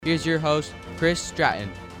Here's your host, Chris Stratton.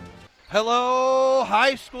 Hello,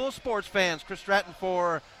 high school sports fans. Chris Stratton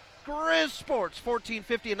for Grizz Sports,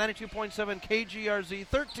 1450 and 92.7 KGRZ,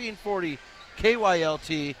 1340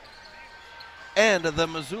 KYLT, and the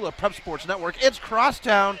Missoula Prep Sports Network. It's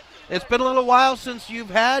Crosstown. It's been a little while since you've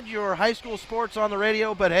had your high school sports on the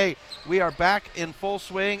radio, but hey, we are back in full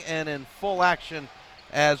swing and in full action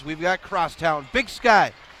as we've got Crosstown. Big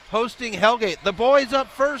Sky hosting Hellgate. The boys up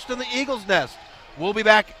first in the Eagles' Nest. We'll be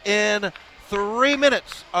back in 3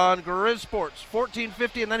 minutes on Grizz Sports,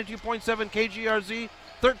 1450 and 92.7 KGRZ,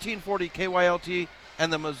 1340 KYLT,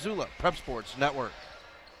 and the Missoula Prep Sports Network.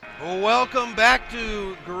 Welcome back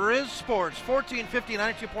to Grizz Sports, 1450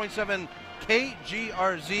 and 92.7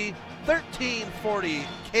 KGRZ, 1340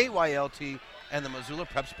 KYLT, and the Missoula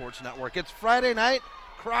Prep Sports Network. It's Friday night,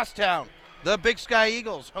 Crosstown. The Big Sky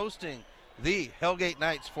Eagles hosting the Hellgate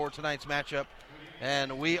Knights for tonight's matchup.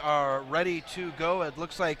 And we are ready to go. It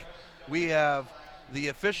looks like we have the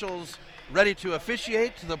officials ready to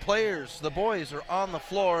officiate. The players, the boys, are on the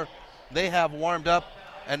floor. They have warmed up.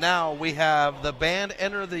 And now we have the band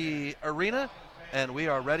enter the arena, and we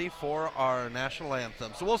are ready for our national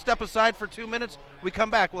anthem. So we'll step aside for 2 minutes. We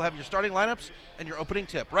come back. We'll have your starting lineups and your opening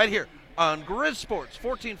tip right here on Grizz Sports,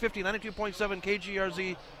 1450, 92.7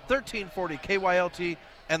 KGRZ, 1340 KYLT,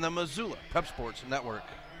 and the Missoula Prep Sports Network.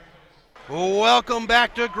 Welcome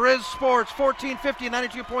back to Grizz Sports, 1450,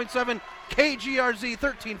 92.7 KGRZ,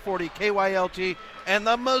 1340 KYLT, and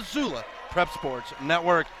the Missoula Prep Sports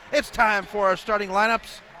Network. It's time for our starting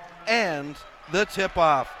lineups and the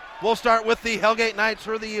tip-off. We'll start with the Hellgate Knights,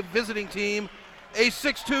 who are the visiting team. A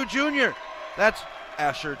 6'2 junior, that's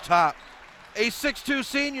Asher Top. A 6'2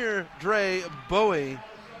 senior, Dre Bowie.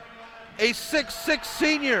 A 6'6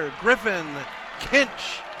 senior, Griffin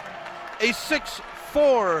Kinch. A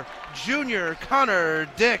 6'4 junior, Connor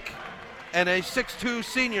Dick, and a 6'2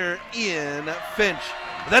 senior, Ian Finch.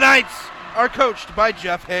 The Knights are coached by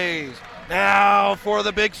Jeff Hayes. Now for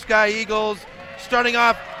the Big Sky Eagles, starting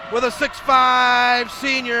off with a 6'5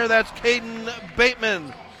 senior, that's Caden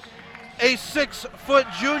Bateman. A 6-foot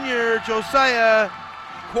junior, Josiah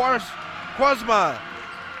Quasma.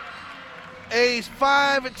 A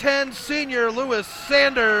 5'10 senior, Lewis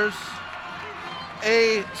Sanders.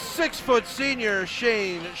 A 6-foot senior,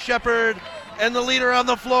 Shane Shepard, and the leader on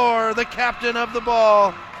the floor, the captain of the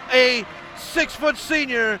ball, a 6-foot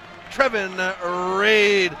senior, Trevin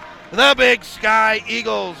Reed. The Big Sky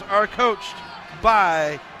Eagles are coached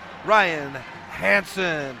by Ryan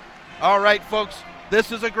Hansen. All right, folks,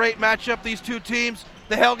 this is a great matchup, these two teams.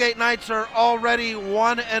 The Hellgate Knights are already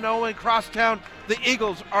 1-0 in Crosstown. The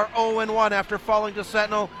Eagles are 0-1 after falling to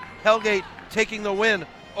Sentinel. Hellgate taking the win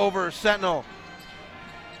over Sentinel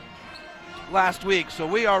last week. So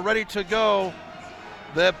we are ready to go.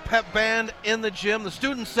 The pep band in the gym, the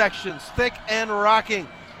student sections thick and rocking.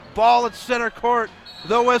 Ball at center court,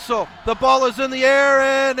 the whistle. The ball is in the air,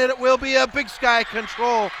 and it will be a Big Sky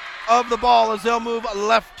control of the ball as they'll move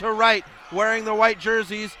left to right, wearing the white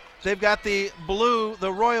jerseys. They've got the blue,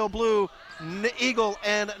 the royal blue eagle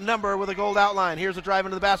and number with a gold outline. Here's a drive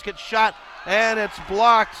into the basket, shot, and it's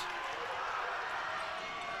blocked.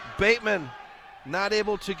 Bateman not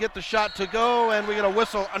able to get the shot to go, and we get a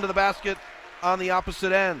whistle under the basket on the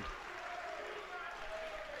opposite end.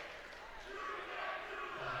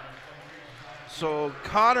 So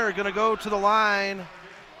Connor going to go to the line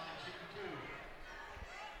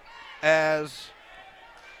as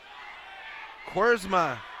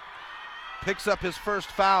Quersma picks up his first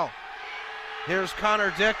foul. Here's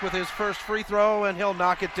Connor Dick with his first free throw, and he'll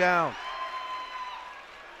knock it down.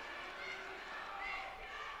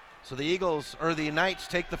 So the Eagles, or the Knights,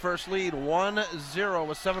 take the first lead, 1-0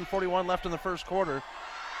 with 7:41 left in the first quarter.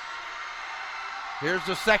 Here's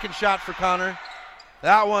the second shot for Connor.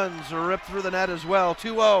 That one's ripped through the net as well.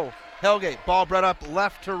 2-0 Hellgate. Ball brought up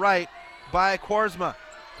left to right by Quersma.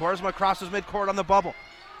 Quersma crosses midcourt on the bubble.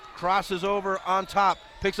 Crosses over on top.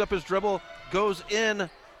 Picks up his dribble. Goes in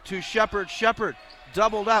to Shepard. Shepard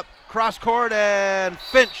doubled up. Cross court, and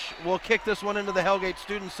Finch will kick this one into the Hellgate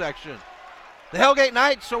student section. The Hellgate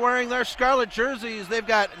Knights are wearing their scarlet jerseys. They've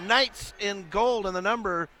got Knights in gold and the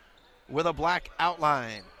number with a black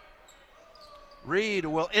outline. Reed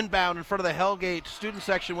will inbound in front of the Hellgate student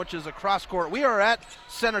section, which is a cross court. We are at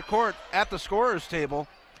center court at the scorer's table.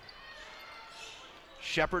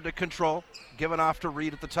 Shepard to control, given off to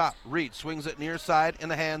Reed at the top. Reed swings it near side in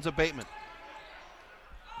the hands of Bateman.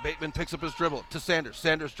 Bateman picks up his dribble to Sanders.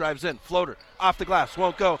 Sanders drives in, floater, off the glass,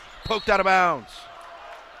 won't go, poked out of bounds.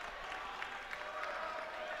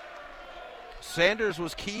 Sanders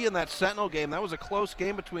was key in that Sentinel game. That was a close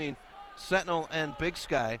game between Sentinel and Big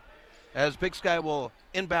Sky. as Big Sky will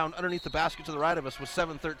inbound underneath the basket to the right of us with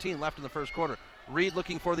 7:13 left in the first quarter. Reed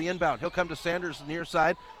looking for the inbound. He'll come to Sanders near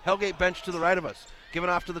side. Hellgate bench to the right of us. Given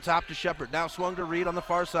off to the top to Shepard. Now swung to Reed on the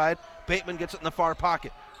far side. Bateman gets it in the far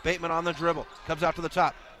pocket. Bateman on the dribble. Comes out to the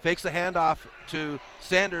top. Fakes the handoff to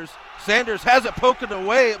Sanders. Sanders has it poked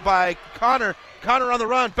away by Connor. Connor on the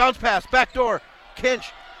run. Bounce pass. Back door.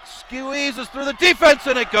 Kinch squeezes through the defense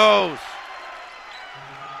and it goes.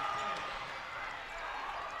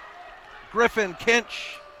 Griffin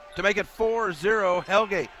Kinch to make it 4-0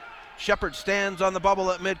 Hellgate. Shepard stands on the bubble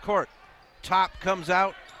at midcourt. Top comes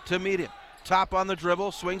out to meet him. Top on the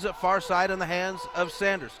dribble, swings it far side in the hands of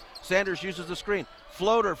Sanders. Sanders uses the screen.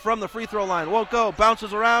 Floater from the free throw line. Won't go.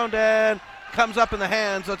 Bounces around and comes up in the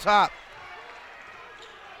hands of Top.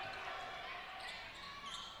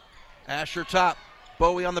 Asher Top.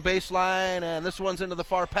 Bowie on the baseline, and this one's into the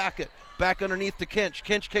far packet. Back underneath to Kinch.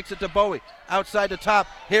 Kinch kicks it to Bowie. Outside to Top.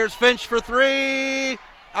 Here's Finch for three.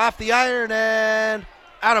 Off the iron and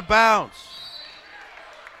out of bounds.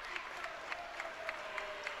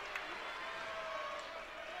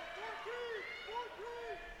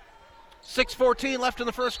 .6:14 left in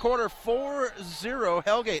the first quarter. 4-0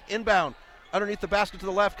 Hellgate. Inbound underneath the basket to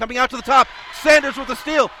the left. Coming out to the top. Sanders with the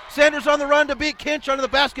steal. Sanders on the run to beat Kinch under the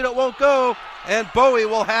basket. It won't go. And Bowie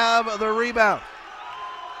will have the rebound.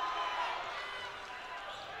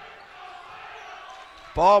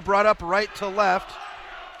 Ball brought up right to left.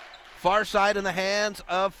 Far side in the hands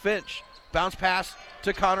of Finch. Bounce pass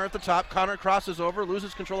to Connor at the top. Connor crosses over,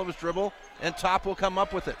 loses control of his dribble, and Top will come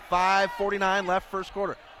up with it. 5:49 left first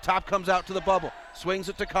quarter. Top comes out to the bubble. Swings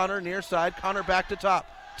it to Connor near side. Connor back to Top.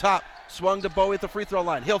 Top swung to Bowie at the free throw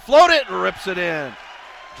line. He'll float it and rips it in.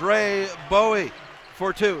 Dre Bowie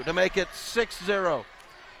for two to make it 6-0.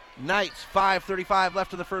 Knights, 5:35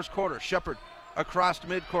 left in the first quarter. Shepard across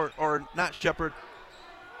midcourt, or not Shepard.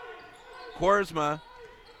 Quaresma,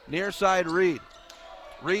 near side Reed.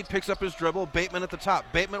 Reed picks up his dribble. Bateman at the top.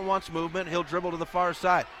 Bateman wants movement. He'll dribble to the far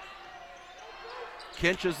side.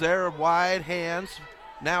 Kinch is there, wide hands.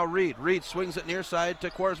 Now Reed. Reed swings it near side to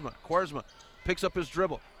Quaresma. Quaresma picks up his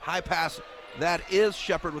dribble. High pass. That is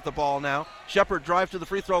Shepard with the ball now. Shepard drives to the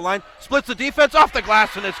free throw line. Splits the defense off the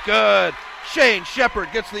glass, and it's good. Shane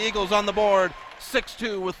Shepard gets the Eagles on the board.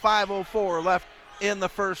 6-2 with 5:04 left in the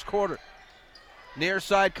first quarter. Near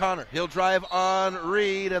side Connor. He'll drive on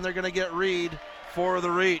Reed, and they're going to get Reed for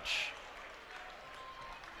the reach.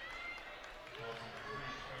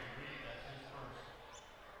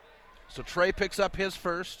 So Trey picks up his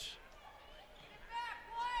first.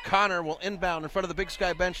 Connor will inbound in front of the Big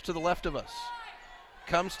Sky bench to the left of us.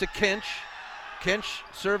 Comes to Kinch. Kinch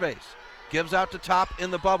surveys. Gives out to Top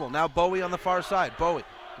in the bubble. Now Bowie on the far side. Bowie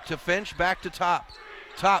to Finch, back to Top.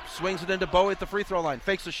 Top swings it into Bowie at the free throw line.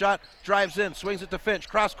 Fakes the shot, drives in, swings it to Finch.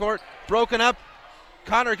 Cross court, broken up.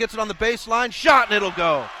 Connor gets it on the baseline. Shot, and it'll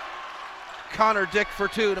go. Connor Dick for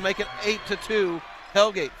two to make it 8-2.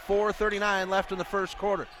 Hellgate, 4:39 left in the first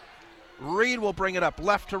quarter. Reed will bring it up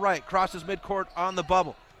left to right, crosses midcourt on the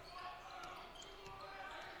bubble.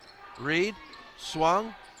 Reed,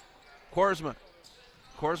 swung, Quaresma.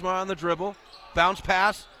 Quaresma on the dribble, bounce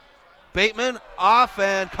pass, Bateman off,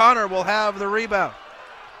 and Connor will have the rebound.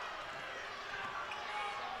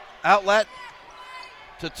 Outlet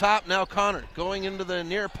to Top, now Connor going into the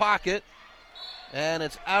near pocket, and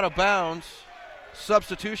it's out of bounds.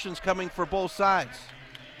 Substitutions coming for both sides.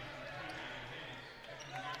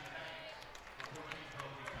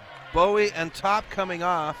 Bowie and Top coming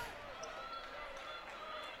off.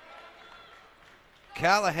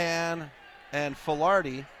 Callahan and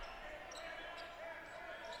Filardi.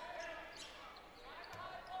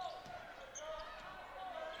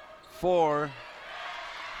 For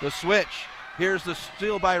the switch. Here's the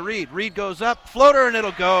steal by Reed. Reed goes up, floater, and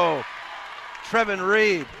it'll go. Trevin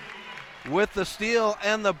Reed with the steal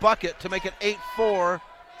and the bucket to make it 8-4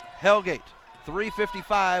 Hellgate.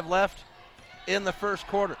 3:55 left in the first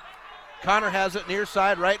quarter. Connor has it near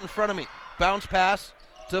side right in front of me. Bounce pass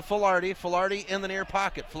to Filardi. Filardi in the near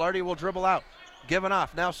pocket. Filardi will dribble out. Given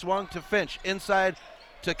off. Now swung to Finch. Inside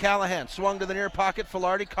to Callahan. Swung to the near pocket.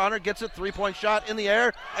 Filardi. Connor gets it. Three-point shot in the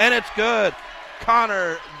air. And it's good.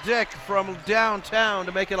 Connor Dick from downtown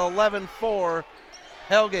to make it 11-4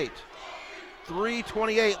 Hellgate.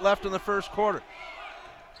 3:28 left in the first quarter.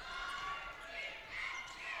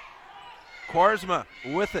 Quaresma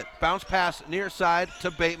with it. Bounce pass near side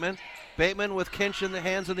to Bateman. Bateman with Kinch in the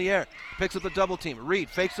hands in the air. Picks up the double team. Reed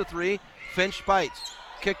fakes the three. Finch bites.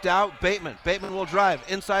 Kicked out. Bateman. Bateman will drive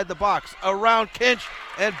inside the box. Around Kinch.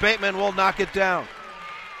 And Bateman will knock it down.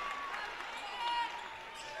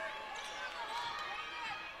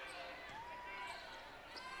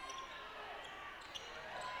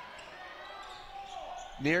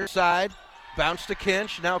 Near side, bounce to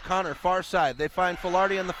Kinch. Now Connor, far side. They find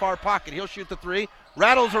Filardi in the far pocket. He'll shoot the three.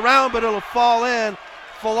 Rattles around, but it'll fall in.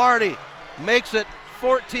 Filardi makes it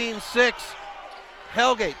 14-6.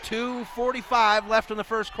 Hellgate, 2:45 left in the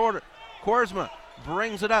first quarter. Quaresma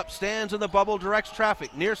brings it up, stands in the bubble, directs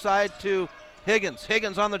traffic. Near side to Higgins.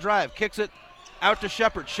 Higgins on the drive, kicks it out to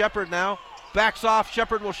Shepard. Shepard now backs off.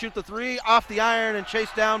 Shepard will shoot the three off the iron and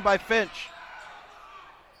chased down by Finch.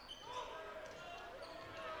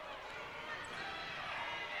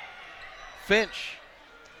 Finch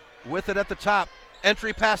with it at the top.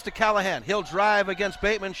 Entry pass to Callahan. He'll drive against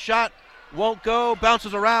Bateman. Shot won't go.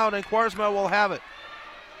 Bounces around, and Quaresma will have it.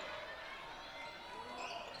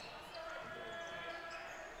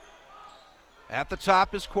 At the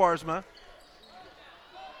top is Quaresma.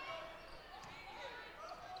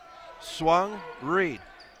 Swung. Reed.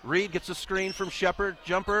 Reed gets a screen from Shepard.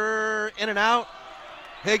 Jumper in and out.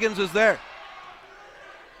 Higgins is there.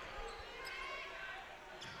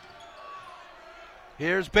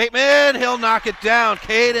 Here's Bateman. He'll knock it down.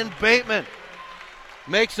 Caden Bateman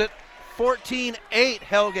makes it 14-8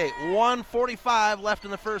 Hellgate. 1:45 left in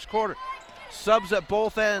the first quarter. Subs at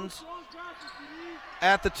both ends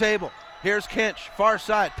at the table. Here's Kinch, far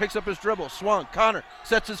side, picks up his dribble, swung. Connor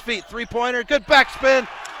sets his feet, three-pointer, good backspin,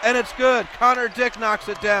 and it's good. Connor Dick knocks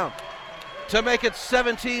it down to make it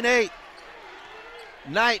 17-8.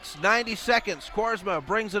 Knights, 90 seconds. Quaresma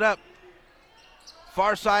brings it up.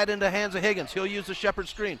 Far side into hands of Higgins. He'll use the Shepard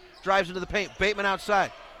screen. Drives into the paint. Bateman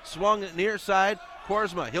outside. Swung near side.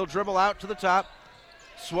 Quaresma. He'll dribble out to the top.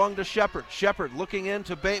 Swung to Shepard. Shepard looking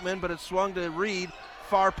into Bateman, but it's swung to Reed.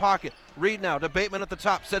 Far pocket. Reed now to Bateman at the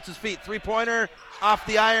top. Sets his feet. Three-pointer off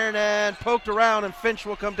the iron and poked around, and Finch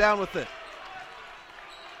will come down with it.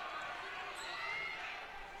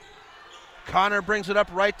 Connor brings it up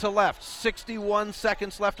right to left. 61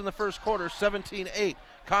 seconds left in the first quarter. 17-8.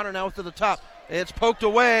 Connor now to the top. It's poked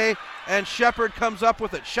away, and Shepard comes up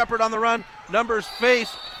with it. Shepard on the run. Numbers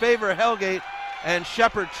favor Hellgate, and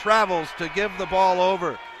Shepard travels to give the ball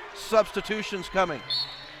over. Substitutions coming.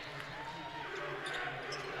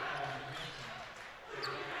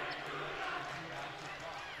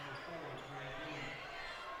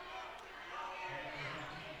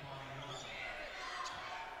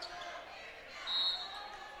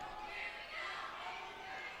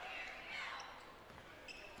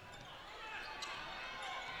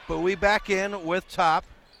 Bowie back in with top.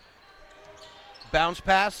 Bounce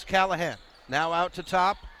pass, Callahan. Now out to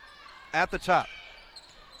top, at the top.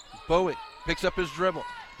 Bowie picks up his dribble.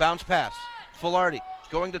 Bounce pass, Filardi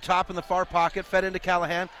going to top in the far pocket, fed into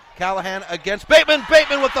Callahan. Callahan against Bateman.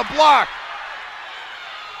 Bateman with the block.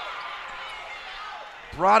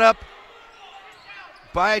 Brought up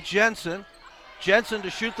by Jensen. Jensen to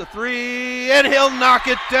shoot the three, and he'll knock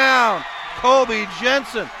it down. Kobe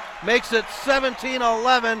Jensen makes it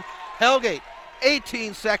 17-11. Hellgate,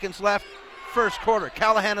 18 seconds left, first quarter.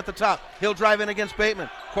 Callahan at the top. He'll drive in against Bateman.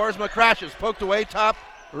 Quaresma crashes, poked away, top,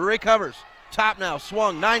 recovers. Top now,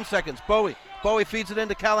 swung, 9 seconds. Bowie feeds it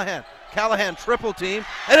into Callahan. Callahan triple team,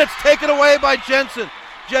 and it's taken away by Jensen.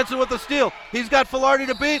 Jensen with the steal. He's got Filardi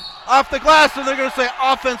to beat off the glass, and they're going to say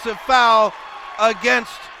offensive foul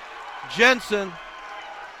against Jensen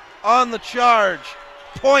on the charge.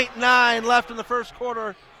 0.9 left in the first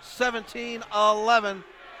quarter. 17-11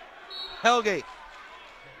 Hellgate.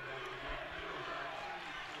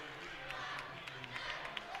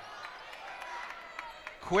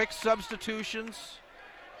 Quick substitutions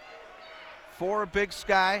for Big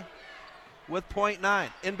Sky with 0.9.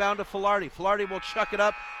 Inbound to Filardi. Filardi will chuck it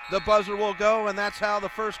up. The buzzer will go, and that's how the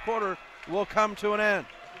first quarter will come to an end.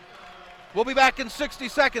 We'll be back in 60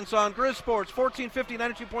 seconds on Grizz Sports, 1450,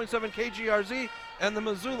 92.7 KGRZ, and the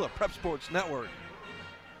Missoula Prep Sports Network.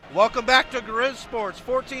 Welcome back to Grizz Sports,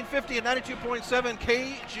 1450 and 92.7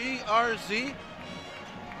 KGRZ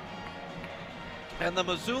and the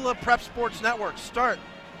Missoula Prep Sports Network. Start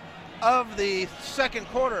of the second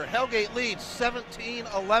quarter. Hellgate leads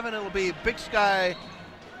 17-11. It'll be Big Sky.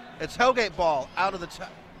 It's Hellgate ball out of the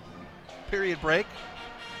period break.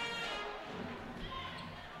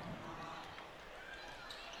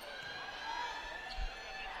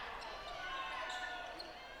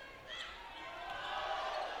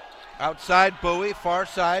 Outside, Bowie, far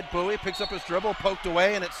side. Bowie picks up his dribble, poked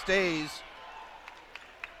away, and it stays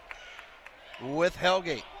with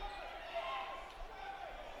Hellgate.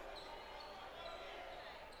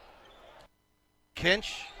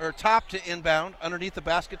 Kinch, or top to inbound, underneath the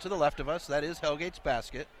basket to the left of us. That is Hellgate's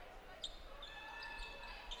basket.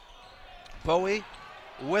 Bowie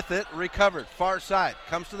with it, recovered, far side.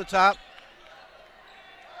 Comes to the top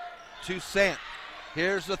to Sant.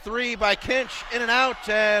 Here's the three by Kinch, in and out,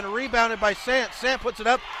 and rebounded by Sant. Sant puts it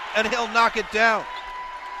up, and he'll knock it down.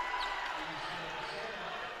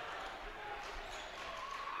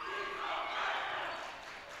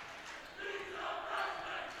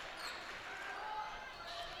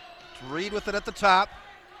 Reed with it at the top.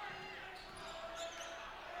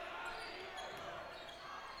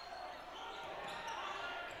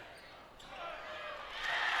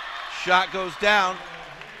 Shot goes down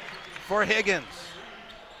for Higgins.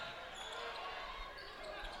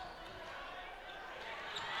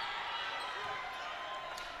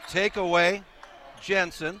 Takeaway,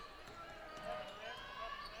 Jensen.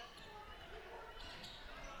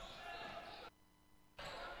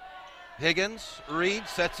 Higgins, Reed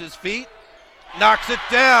sets his feet, knocks it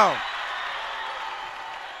down.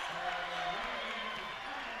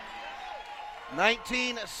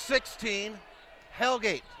 19-16,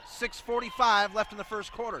 Hellgate, 6:45 left in the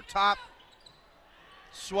first quarter. Top,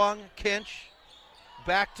 swung, Kinch,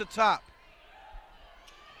 back to Top.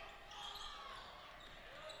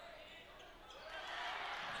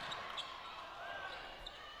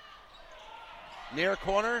 Near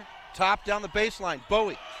corner, Top down the baseline,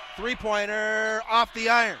 Bowie. Three-pointer off the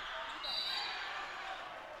iron.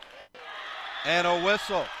 And a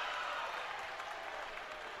whistle.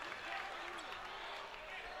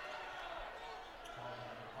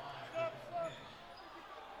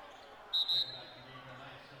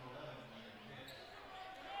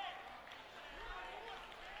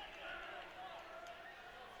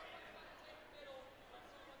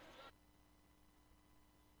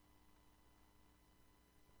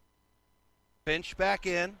 Finch back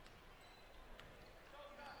in.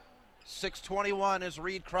 6:21 as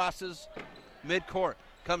Reed crosses midcourt.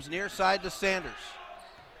 Comes near side to Sanders.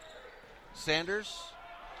 Sanders.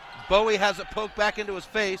 Bowie has it poked back into his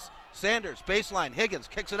face. Sanders, baseline. Higgins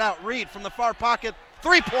kicks it out. Reed from the far pocket.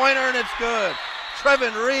 Three-pointer, and it's good.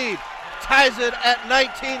 Trevin Reed ties it at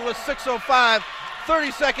 19 with 6:05.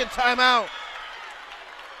 30-second timeout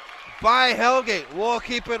by Hellgate. We'll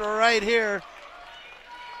keep it right here.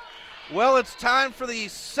 Well, it's time for the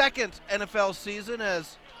second NFL season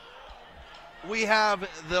as we have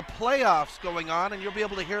the playoffs going on, and you'll be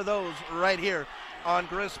able to hear those right here on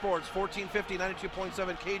Grizz Sports, 1450,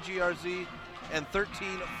 92.7 KGRZ, and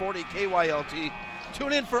 1340 KYLT.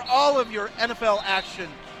 Tune in for all of your NFL action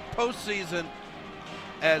postseason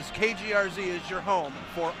as KGRZ is your home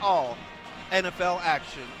for all NFL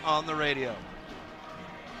action on the radio.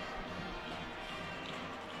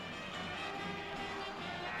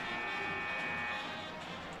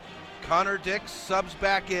 Connor Dix subs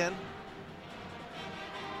back in.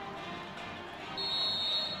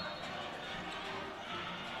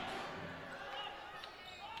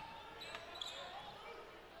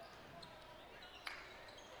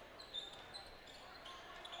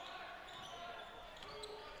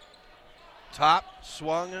 Top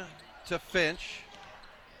swung to Finch.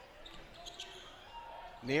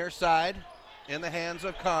 Near side in the hands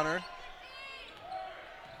of Connor.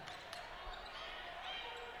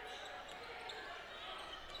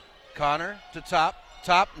 Connor to Top.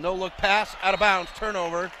 Top, no look pass, out of bounds,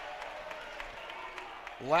 turnover.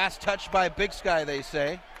 Last touch by Big Sky, they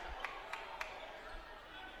say.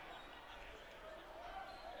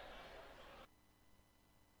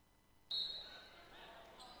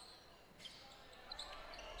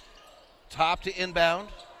 Top to inbound,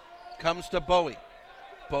 comes to Bowie.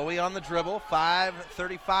 Bowie on the dribble,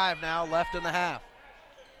 5:35 now left in the half.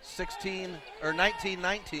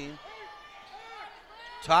 19-19.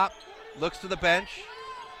 Top looks to the bench,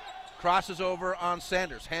 crosses over on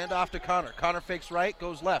Sanders. Hand off to Connor. Connor fakes right,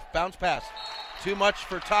 goes left. Bounce pass. Too much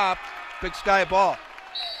for Top. Big Sky ball.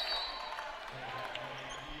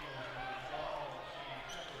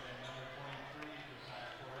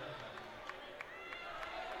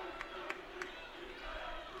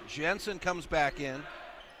 Jensen comes back in.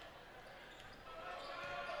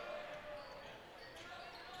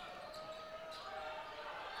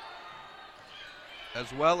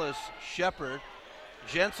 As well as Shepard.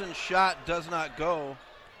 Jensen's shot does not go.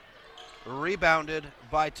 Rebounded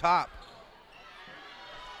by Top.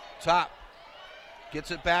 Top gets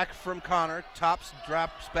it back from Connor. Tops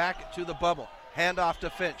drops back to the bubble. Hand off to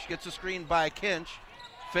Finch. Gets a screen by Kinch.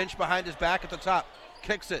 Finch behind his back at the top.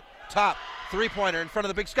 Kicks it. Top. Three-pointer in front of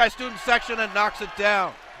the Big Sky student section and knocks it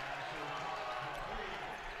down.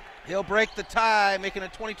 He'll break the tie, making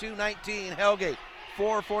it 22-19. Hellgate.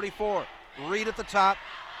 4:44. Reed at the top.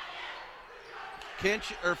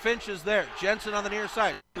 Finch is there. Jensen on the near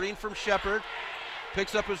side. Green from Shepard.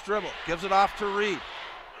 Picks up his dribble. Gives it off to Reed.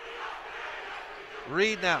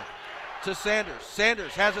 Reed now to Sanders.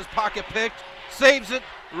 Sanders has his pocket picked. saves it.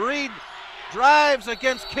 Reed drives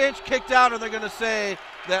against Kinch, kicked out, and they're going to say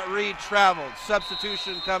that Reed traveled.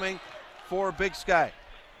 Substitution coming for Big Sky.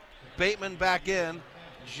 Bateman back in,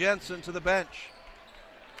 Jensen to the bench.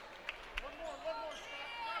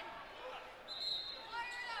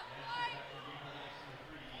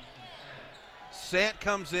 Sant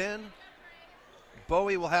comes in.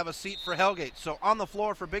 Bowie will have a seat for Hellgate. So on the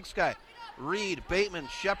floor for Big Sky, Reed, Bateman,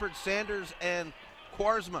 Shepard, Sanders, and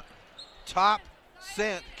Quaresma. Top,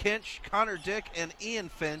 Sant, Kinch, Connor Dick, and Ian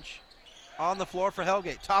Finch on the floor for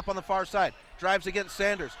Hellgate. Top on the far side. Drives against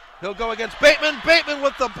Sanders. He'll go against Bateman. Bateman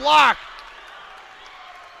with the block.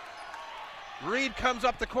 Reed comes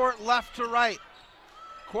up the court left to right.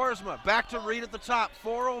 Quaresma back to Reed at the top.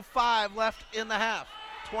 4:05 left in the half.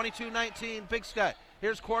 22-19 Big Sky.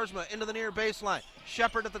 Here's Quaresma into the near baseline.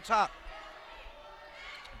 Shepard at the top.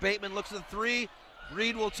 Bateman looks at the three.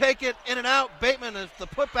 Reed will take it in and out. Bateman is the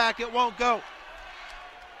putback. It won't go.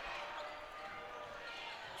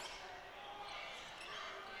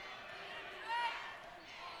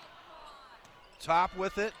 Top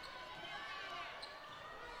with it.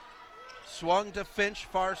 Swung to Finch,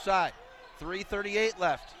 far side. 3:38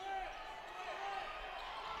 left.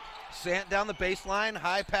 Sant down the baseline,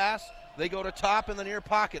 high pass. They go to Top in the near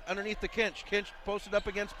pocket, underneath the Kinch. Kinch posted up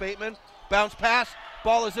against Bateman. Bounce pass,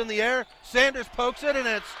 ball is in the air. Sanders pokes it, and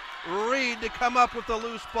it's Reed to come up with the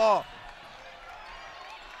loose ball.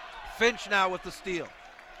 Finch now with the steal.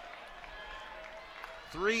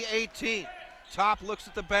 3:18. Top looks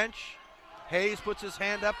at the bench. Hayes puts his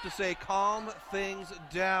hand up to say calm things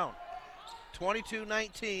down.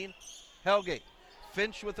 22-19, Hellgate.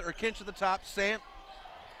 Kinch at the top, Sant.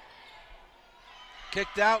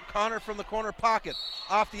 Kicked out, Connor from the corner pocket.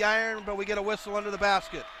 Off the iron, but we get a whistle under the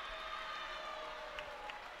basket.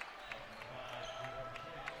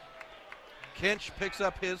 Kinch picks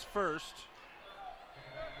up his first.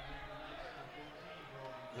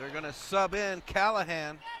 They're going to sub in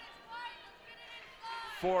Callahan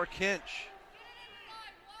for Kinch.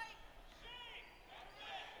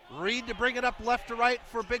 Reed to bring it up left to right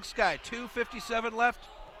for Big Sky. 2:57 left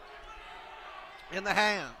in the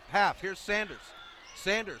half. Here's Sanders.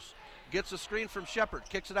 Sanders gets a screen from Shepard.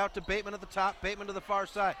 Kicks it out to Bateman at the top. Bateman to the far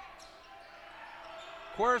side.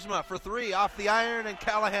 Quaresma for three off the iron, and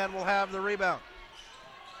Callahan will have the rebound.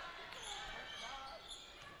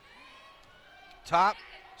 Top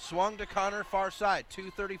swung to Connor, far side.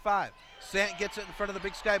 2:35. Sant gets it in front of the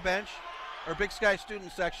Big Sky bench. Or Big Sky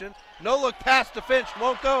student section. No look pass to Finch.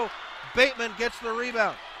 Won't go. Bateman gets the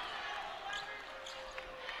rebound.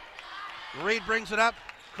 Reed brings it up.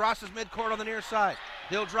 Crosses midcourt on the near side.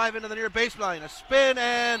 He'll drive into the near baseline. A spin,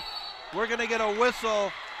 and we're going to get a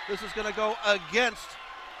whistle. This is going to go against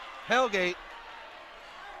Hellgate.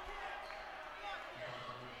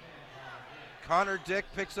 Connor Dick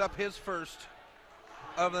picks up his first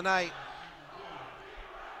of the night.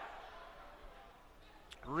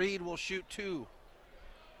 Reed will shoot two.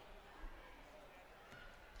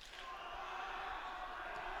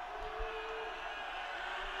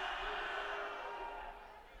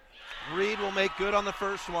 Reed will make good on the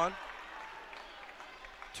first one.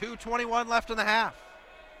 2:21 left in the half.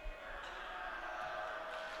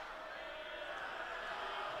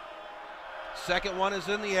 Second one is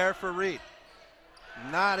in the air for Reed.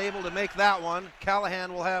 Not able to make that one.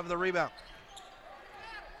 Callahan will have the rebound.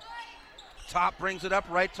 Top brings it up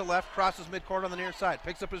right to left, crosses midcourt on the near side,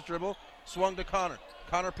 picks up his dribble, swung to Connor.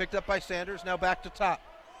 Connor picked up by Sanders, now back to Top.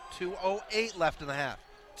 2:08 left in the half.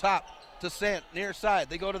 Top to Sant, near side.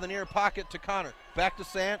 They go to the near pocket to Connor. Back to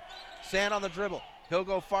Sant. Sant on the dribble. He'll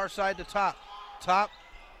go far side to Top. Top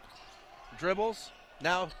dribbles.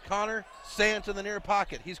 Now Connor, Sant in the near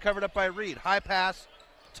pocket. He's covered up by Reed. High pass.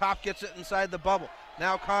 Top gets it inside the bubble.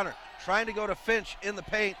 Now Connor trying to go to Finch in the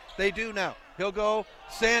paint. They do now. He'll go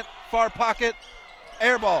Sant, far pocket,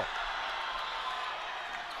 air ball.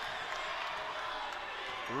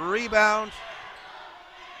 Rebound,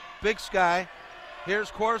 Big Sky.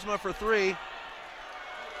 Here's Quaresma for three.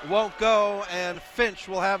 Won't go, and Finch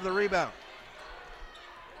will have the rebound.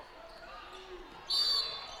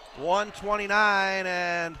 1:29,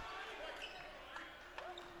 and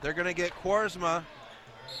they're going to get Quaresma.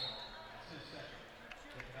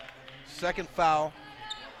 Second foul.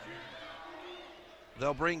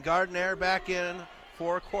 They'll bring Gardner back in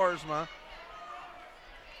for Quaresma.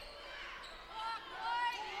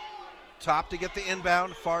 Top to get the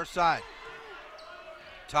inbound, far side.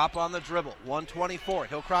 Top on the dribble, 1:24.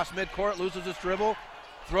 He'll cross midcourt, loses his dribble,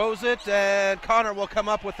 throws it, and Connor will come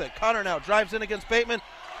up with it. Connor now drives in against Bateman.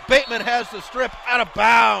 Bateman has the strip out of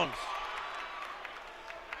bounds.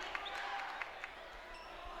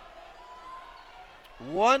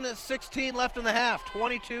 1:16 left in the half.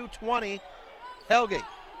 22-20 Hellgate.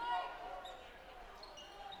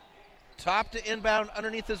 Top to inbound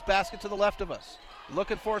underneath this basket to the left of us.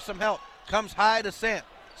 Looking for some help. Comes high to Sant.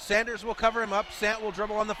 Sanders will cover him up. Sant will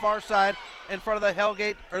dribble on the far side in front of the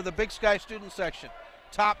Hellgate or the Big Sky student section.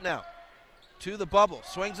 Top now to the bubble.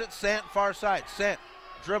 Swings it. Sant far side. Sant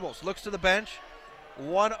dribbles. Looks to the bench.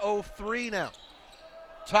 1:03 now.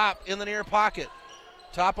 Top in the near pocket.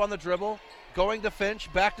 Top on the dribble. Going to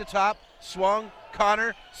Finch. Back to Top. Swung.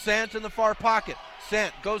 Connor. Sant in the far pocket.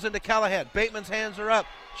 Sant goes into Callahan. Bateman's hands are up.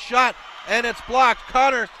 Shot. And it's blocked.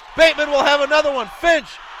 Connor. Bateman will have another one. Finch.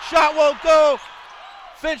 Shot won't go.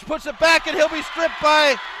 Finch puts it back and he'll be stripped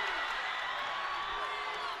by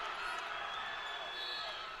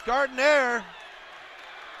Gardner.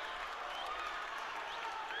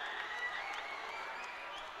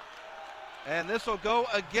 And this will go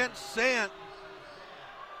against Sant.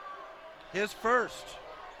 His first.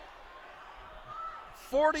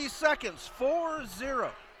 40 seconds, 4-0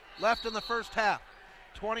 left in the first half.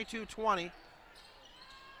 22-20.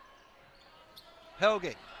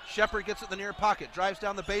 Hellgate. Shepard gets it in the near pocket, drives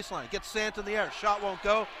down the baseline, gets Sant in the air. Shot won't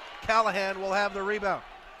go. Callahan will have the rebound.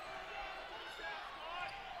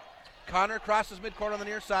 Connor crosses midcourt on the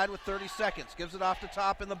near side with 30 seconds. Gives it off to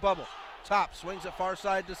Top in the bubble. Top swings it far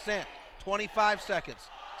side to Sant. 25 seconds.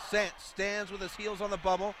 Sant stands with his heels on the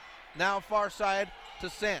bubble. Now far side to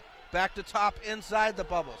Sant. Back to Top inside the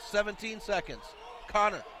bubble. 17 seconds.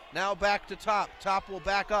 Connor now back to Top. Top will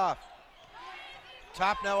back off.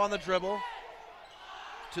 Top now on the dribble.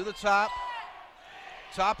 To the top.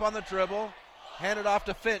 Top on the dribble. Handed off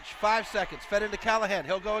to Finch. 5 seconds. Fed into Callahan.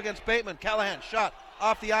 He'll go against Bateman. Callahan shot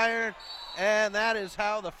off the iron. And that is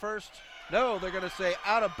how the first, no, they're going to say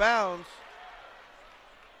out of bounds.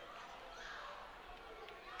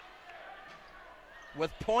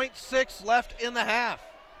 With 0.6 left in the half.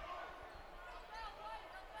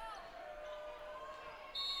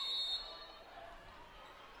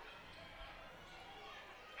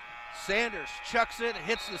 Sanders chucks it,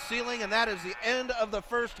 hits the ceiling, and that is the end of the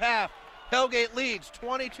first half. Hellgate leads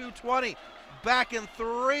 22-20. Back in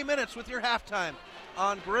 3 minutes with your halftime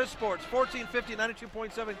on Grizz Sports. 1450,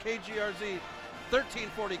 92.7 KGRZ,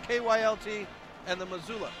 1340 KYLT, and the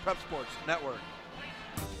Missoula Prep Sports Network.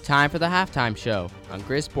 Time for the halftime show on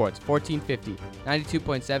Grizz Sports 1450,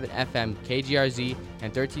 92.7 FM KGRZ,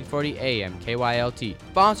 and 1340 AM KYLT.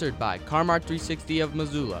 Sponsored by Carmart 360 of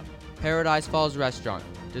Missoula, Paradise Falls Restaurant,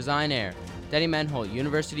 Design Air, Denny Menholt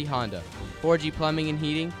University Honda, 4G Plumbing and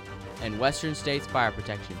Heating, and Western States Fire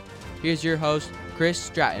Protection. Here's your host, Chris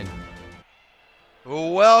Stratton.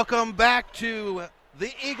 Welcome back to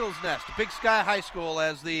the Eagles Nest, Big Sky High School,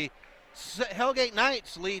 as the Hellgate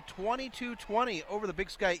Knights lead 22-20 over the Big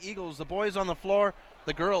Sky Eagles. The boys on the floor,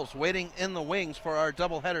 the girls waiting in the wings for our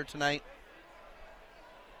doubleheader tonight.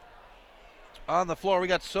 On the floor, we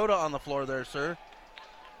got soda on the floor there, sir,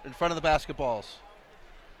 in front of the basketballs.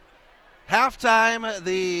 Halftime,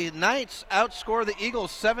 the Knights outscore the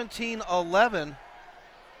Eagles 17-11.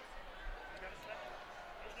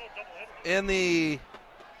 In the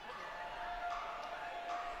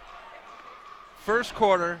first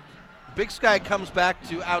quarter, Big Sky comes back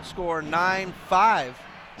to outscore 9-5.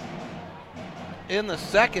 In the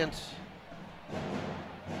second,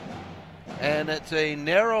 and it's a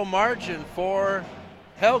narrow margin for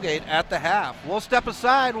Hellgate at the half. We'll step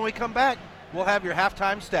aside. When we come back, we'll have your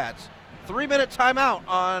halftime stats. 3-minute timeout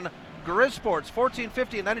on Grizz Sports,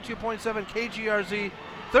 1450 and 92.7 KGRZ,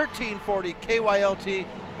 1340 KYLT,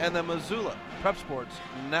 and the Missoula Prep Sports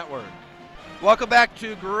Network. Welcome back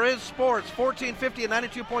to Grizz Sports, 1450 and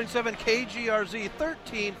 92.7 KGRZ,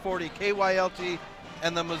 1340 KYLT,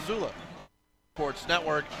 and the Missoula Sports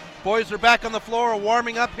Network. Boys are back on the floor,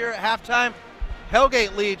 warming up here at halftime.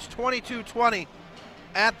 Hellgate leads 22-20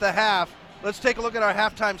 at the half. Let's take a look at our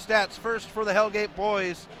halftime stats. First, for the Hellgate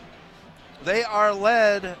boys, they are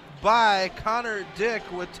led by Connor Dick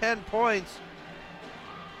with 10 points.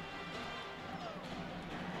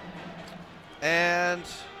 And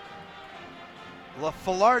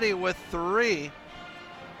LaFilardi with 3.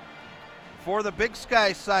 For the Big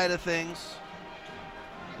Sky side of things,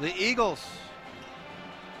 the Eagles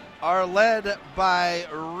are led by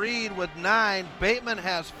Reed with 9. Bateman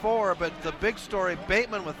has 4, but the big story,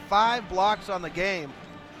 Bateman with 5 blocks on the game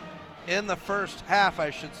in the first half, I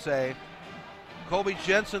should say. Colby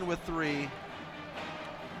Jensen with 3.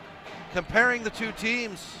 Comparing the two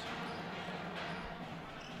teams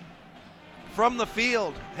from the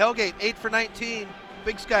field, Hellgate 8 for 19,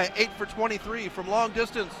 Big Sky 8 for 23. From long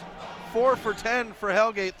distance, 4 for 10 for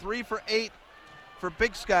Hellgate, 3 for 8 for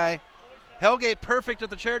Big Sky. Hellgate perfect at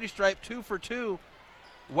the charity stripe, 2 for 2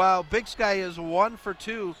 while Big Sky is 1 for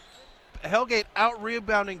 2. Hellgate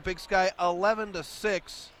out-rebounding Big Sky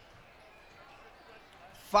 11-6.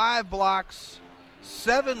 5 blocks,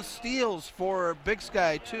 7 steals for Big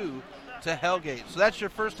Sky 2 to Hellgate. So that's your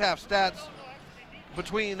first half stats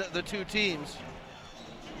between the two teams.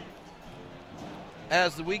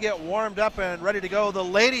 As we get warmed up and ready to go, the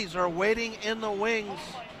ladies are waiting in the wings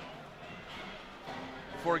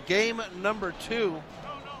for game number 2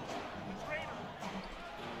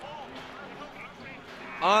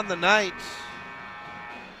 on the night.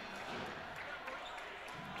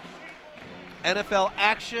 NFL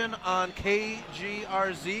action on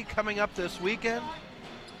KGRZ coming up this weekend.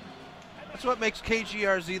 That's what makes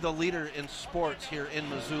KGRZ the leader in sports here in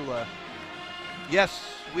Missoula. Yes,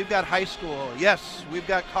 we've got high school. Yes, we've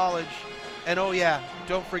got college. And oh yeah,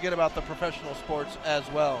 don't forget about the professional sports as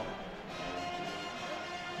well.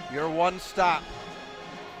 Your one-stop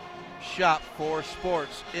shop for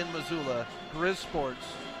sports in Missoula, Grizz Sports,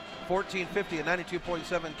 1450 and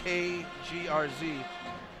 92.7 KGRZ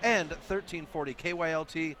and 1340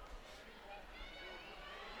 KYLT.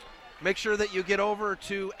 Make sure that you get over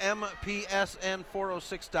to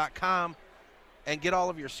mpsn406.com and get all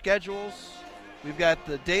of your schedules. We've got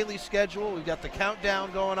the daily schedule. We've got the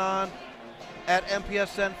countdown going on at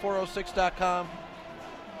mpsn406.com.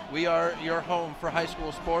 We are your home for high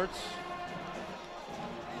school sports.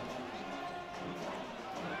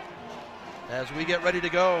 As we get ready to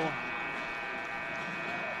go,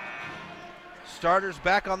 starters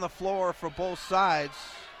back on the floor for both sides.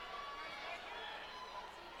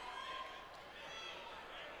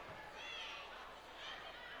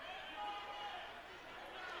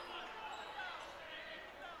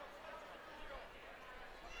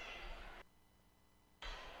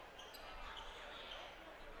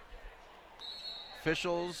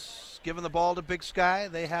 Officials giving the ball to Big Sky.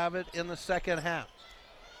 They have it in the second half.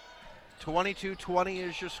 22-20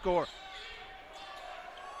 is your score.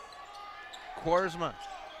 Quaresma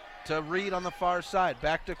to Reed on the far side.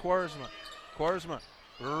 Back to Quaresma. Quaresma,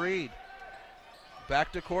 Reed.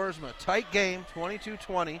 Back to Quaresma. Tight game,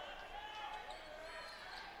 22-20.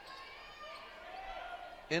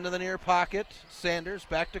 Into the near pocket. Sanders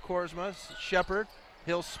back to Quaresma. Shepard.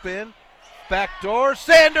 He'll spin. Back door.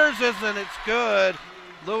 Sanders isn't. It's good.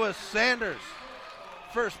 Lewis Sanders.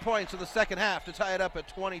 First points of the second half to tie it up at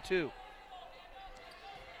 22.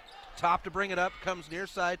 Top to bring it up. Comes near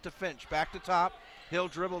side to Finch. Back to top. He'll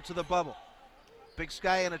dribble to the bubble. Big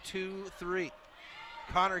Sky in a 2-3.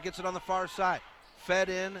 Connor gets it on the far side. Fed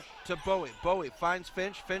in to Bowie. Bowie finds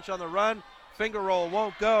Finch. Finch on the run. Finger roll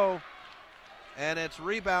won't go. And it's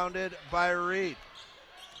rebounded by Reed.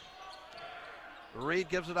 Reed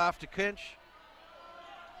gives it off to Kinch,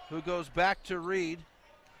 who goes back to Reed.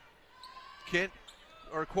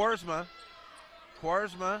 Quaresma.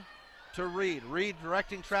 Quaresma to Reed. Reed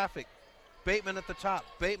directing traffic. Bateman at the top.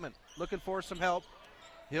 Bateman looking for some help.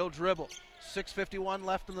 He'll dribble. 6:51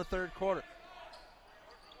 left in the third quarter.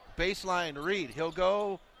 Baseline, Reed. He'll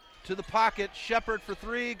go to the pocket. Shepard for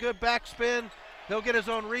 3. Good backspin. He'll get his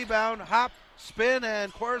own rebound. Hop, spin,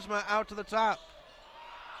 and Quaresma out to the top.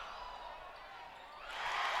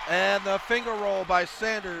 And the finger roll by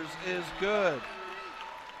Sanders is good.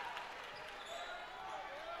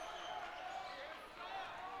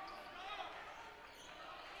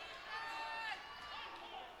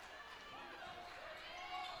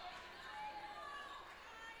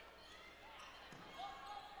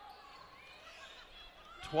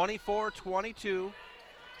 (24-22).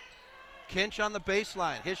 Kinch on the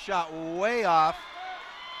baseline. His shot way off.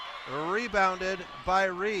 Rebounded by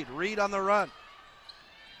Reed. Reed on the run.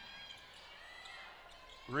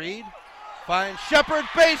 Reed finds Shepard,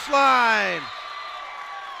 baseline.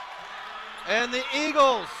 And the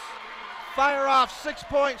Eagles fire off 6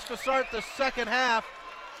 points to start the second half.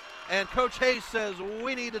 And Coach Hayes says,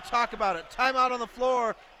 we need to talk about it. Timeout on the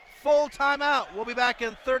floor, full timeout. We'll be back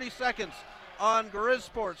in 30 seconds on Grizz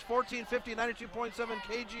Sports, 1450, 92.7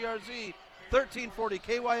 KGRZ, 1340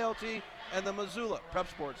 KYLT, and the Missoula Prep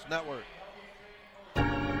Sports Network.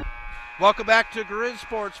 Welcome back to Grizz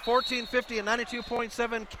Sports, 1450 and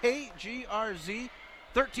 92.7 KGRZ,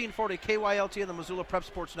 1340 KYLT, and the Missoula Prep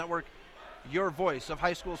Sports Network. Your voice of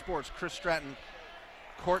high school sports, Chris Stratton,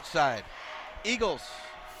 courtside. Eagles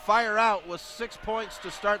fire out with 6 points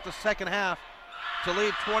to start the second half to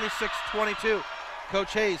lead 26-22.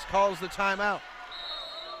 Coach Hayes calls the timeout.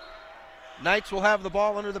 Knights will have the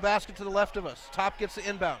ball under the basket to the left of us. Top gets the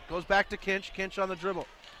inbound, goes back to Kinch. Kinch on the dribble,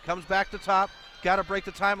 comes back to top. Got to break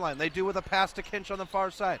the timeline. They do with a pass to Kinch on the far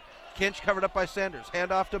side. Kinch covered up by Sanders.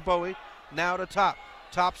 Hand off to Bowie. Now to Top.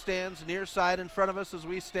 Top stands near side in front of us as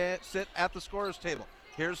we sit at the scorer's table.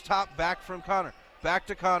 Here's Top back from Connor. Back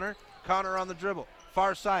to Connor. Connor on the dribble.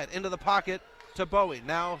 Far side, into the pocket to Bowie.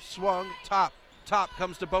 Now swung, Top. Top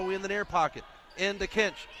comes to Bowie in the near pocket. Into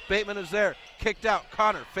Kinch. Bateman is there. Kicked out.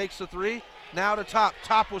 Connor fakes the three. Now to Top.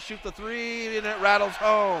 Top will shoot the three, and it rattles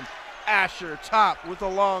home. Asher, Top with a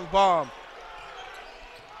long bomb.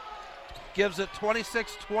 Gives it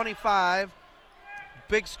 26-25.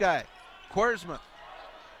 Big Sky. Quaresma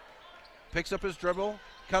picks up his dribble.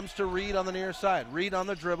 Comes to Reed on the near side. Reed on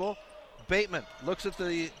the dribble. Bateman looks at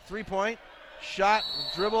the three-point. Shot,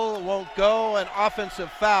 dribble, won't go. An offensive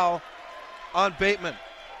foul on Bateman.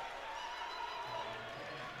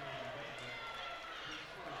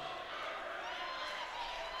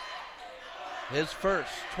 His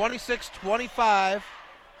first. 26-25.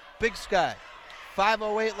 Big Sky.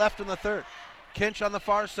 5:08 left in the third. Kinch on the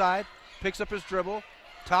far side. Picks up his dribble.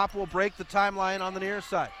 Top will break the timeline on the near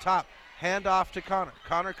side. Top. Hand off to Connor.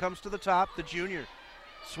 Connor comes to the top, the junior.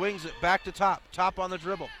 Swings it back to Top. Top on the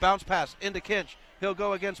dribble. Bounce pass into Kinch. He'll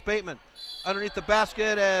go against Bateman. Underneath the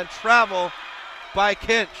basket and travel by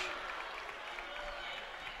Kinch.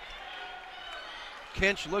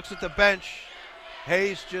 Kinch looks at the bench.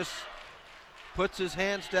 Hayes just puts his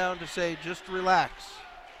hands down to say, just relax.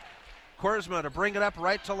 Quaresma to bring it up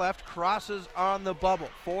right to left. Crosses on the bubble.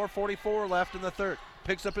 4:44 left in the third.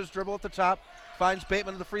 Picks up his dribble at the top. Finds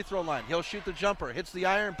Bateman at the free throw line. He'll shoot the jumper. Hits the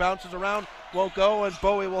iron. Bounces around. Won't go. And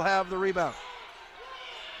Bowie will have the rebound.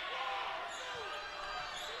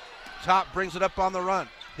 Top brings it up on the run.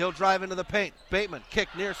 He'll drive into the paint. Bateman. Kick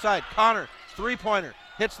near side. Connor. Three-pointer.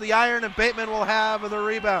 Hits the iron. And Bateman will have the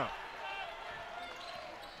rebound.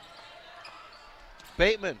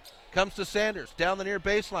 Bateman comes to Sanders. Down the near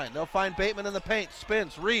baseline. They'll find Bateman in the paint.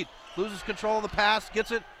 Spins. Reed loses control of the pass. Gets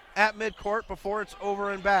it at midcourt before it's over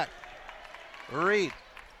and back. Reed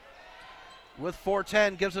with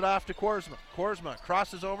 4:10 gives it off to Quaresma. Quaresma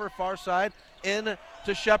crosses over far side in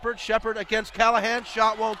to Shepard. Shepard against Callahan.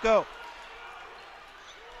 Shot won't go.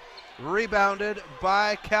 Rebounded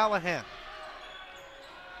by Callahan.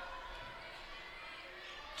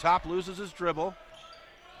 Top loses his dribble.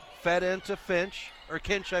 Fed into Kinch,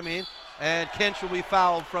 and Kinch will be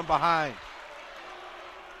fouled from behind.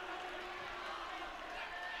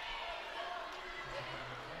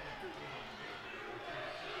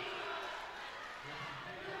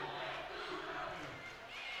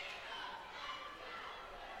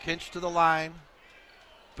 Kinch to the line.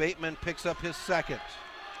 Bateman picks up his second.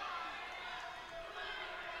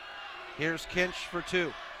 Here's Kinch for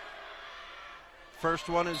two. First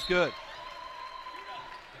one is good.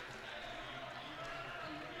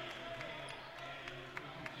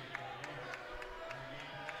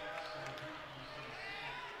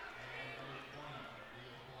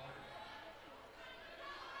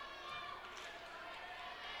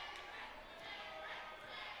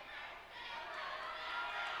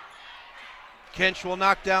 Kinch will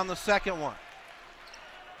knock down the second one.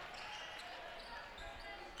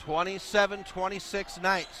 27-26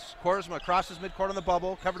 Knights. Quaresma crosses midcourt on the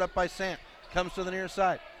bubble, covered up by Sant. Comes to the near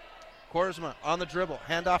side. Quaresma on the dribble,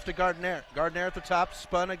 hand off to Gardner. Gardner at the top,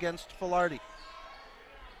 spun against Filardi.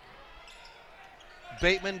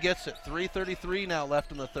 Bateman gets it. 3:33 now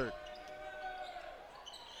left in the third.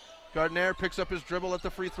 Gardner picks up his dribble at the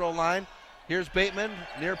free throw line. Here's Bateman,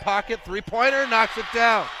 near pocket, three-pointer, knocks it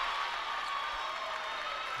down.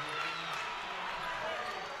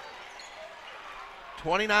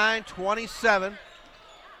 (29-27).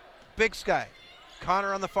 Big Sky.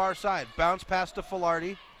 Connor on the far side. Bounce pass to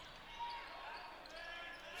Filardi.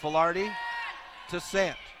 Filardi to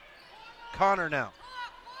Sant. Connor now.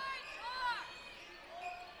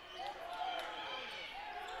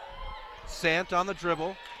 Sant on the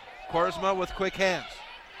dribble. Quaresma with quick hands.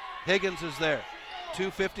 Higgins is there.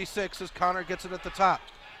 2:56 as Connor gets it at the top.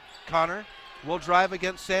 Connor will drive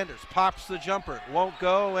against Sanders. Pops the jumper. Won't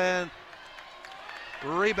go, and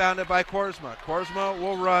rebounded by Quaresma. Quaresma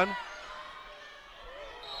will run.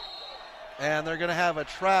 And they're going to have a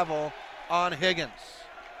travel on Higgins.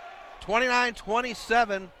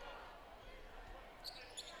 29-27.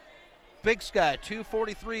 Big Sky,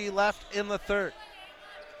 2:43 left in the third.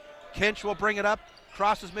 Kinch will bring it up.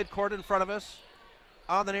 Crosses midcourt in front of us.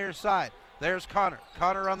 On the near side. There's Connor.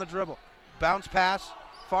 Connor on the dribble. Bounce pass.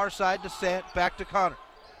 Far side to Sant. Back to Connor.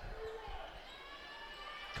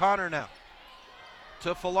 Connor now.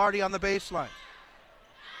 To Filardi on the baseline.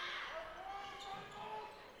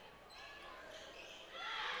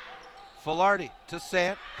 Filardi to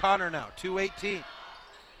Sant. Connor now. 2:18.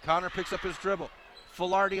 Connor picks up his dribble.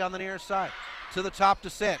 Filardi on the near side. To the top to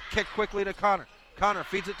Sant. Kick quickly to Connor. Connor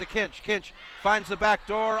feeds it to Kinch. Kinch finds the back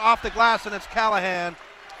door off the glass, and it's Callahan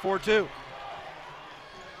for two.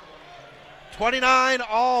 29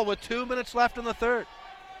 all with 2 minutes left in the third.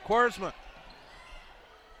 Quaresma.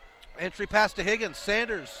 Entry pass to Higgins.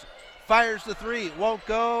 Sanders fires the three. Won't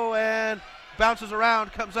go and bounces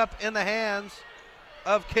around. Comes up in the hands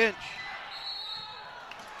of Kinch.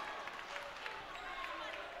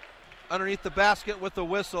 Underneath the basket with the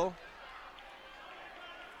whistle.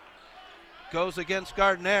 Goes against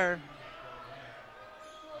Gardner.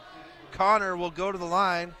 Connor will go to the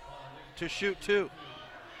line to shoot two.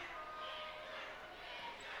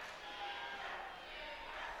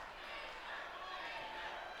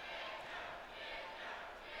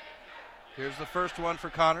 Here's the first one for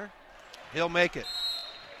Connor. He'll make it.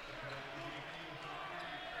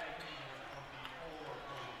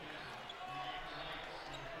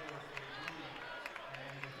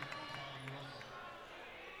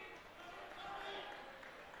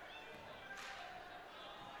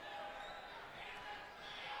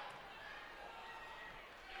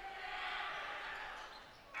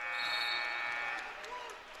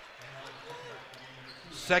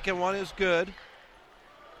 Second one is good.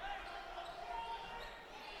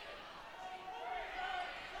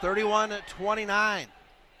 (31-29).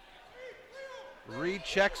 Reed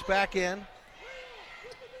checks back in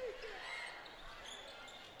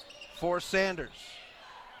for Sanders.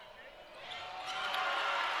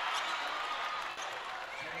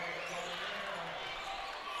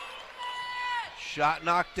 Shot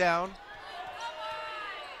knocked down.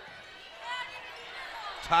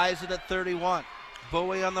 Ties it at 31.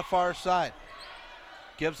 Bowie on the far side.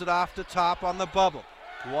 Gives it off to Top on the bubble.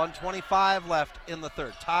 1:25 left in the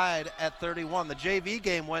third. Tied at 31. The JV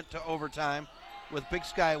game went to overtime with Big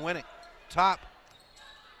Sky winning. Top.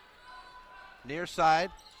 Near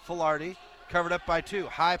side. Filardi. Covered up by two.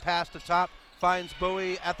 High pass to Top. Finds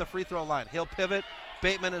Bowie at the free throw line. He'll pivot.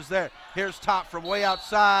 Bateman is there. Here's Top from way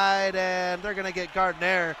outside, and they're going to get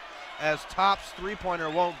Gardner as Top's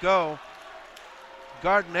three-pointer won't go.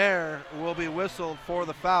 Gardner will be whistled for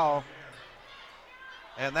the foul,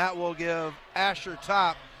 and that will give Asher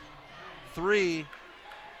Top 3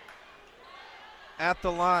 at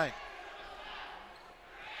the line.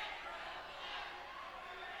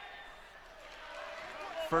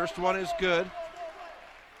 First one is good.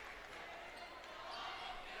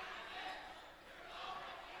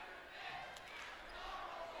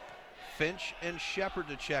 Finch and Shepard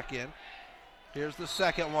to check in. Here's the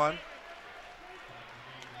second one.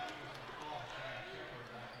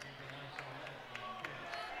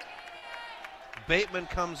 Bateman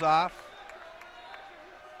comes off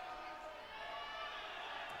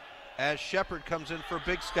as Shepard comes in for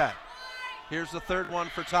Big Sky. Here's the third one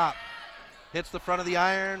for Top. Hits the front of the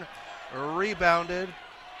iron, rebounded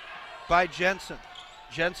by Jensen.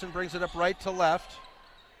 Jensen brings it up right to left.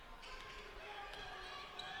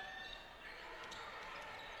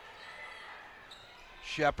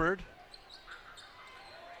 Shepard.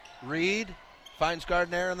 Reed finds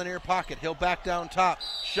Gardner in the near pocket. He'll back down Top.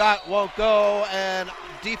 Shot won't go, and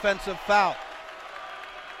defensive foul.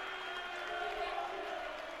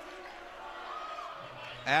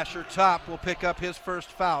 Asher Top will pick up his first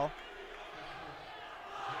foul.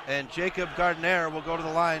 And Jacob Gardner will go to the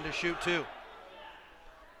line to shoot two.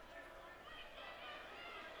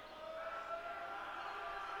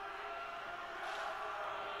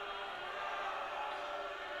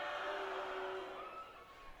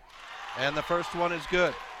 And the first one is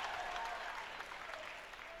good.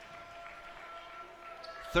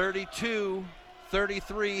 32-33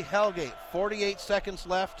 Hellgate. 48 seconds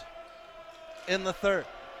left in the third.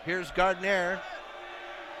 Here's Gardner.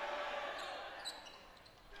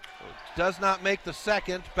 Does not make the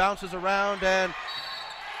second. Bounces around, and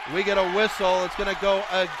we get a whistle. It's going to go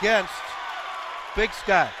against Big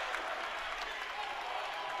Sky.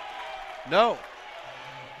 No.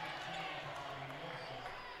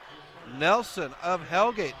 Nelson of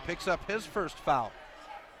Hellgate picks up his first foul.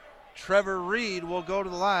 Trevor Reed will go to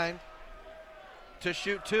the line to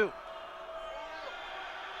shoot two.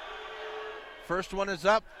 First one is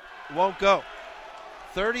up, won't go.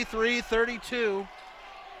 33-32.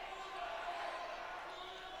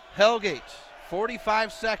 Hellgate,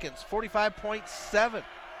 45 seconds, 45.7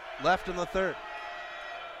 left in the third.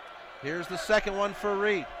 Here's the second one for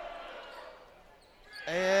Reed.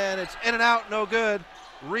 And it's in and out, no good.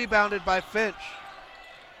 Rebounded by Finch.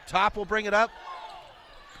 Top will bring it up.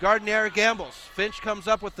 Gardner gambles. Finch comes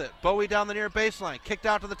up with it. Bowie down the near baseline. Kicked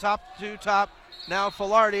out to the top to Top. Now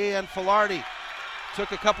Filardi, and Filardi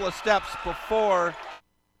took a couple of steps before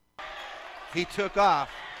he took off.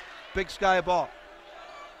 Big Sky ball.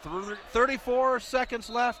 34 seconds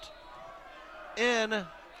left in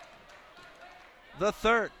the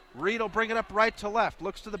third. Reed will bring it up right to left.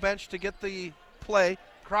 Looks to the bench to get the play.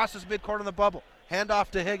 Crosses midcourt on the bubble. Handoff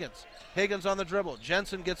to Higgins. Higgins on the dribble.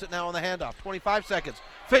 Jensen gets it now on the handoff. 25 seconds.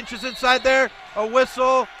 Finch is inside there. A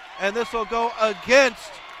whistle, and this will go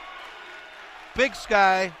against Big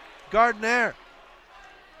Sky Gardner.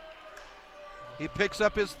 He picks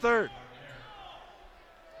up his third.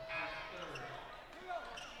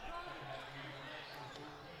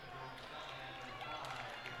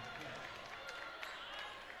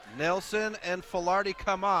 Nelson and Filardi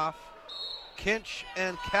come off. Kinch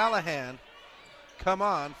and Callahan come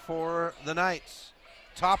on for the Knights.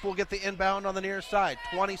 Top will get the inbound on the near side.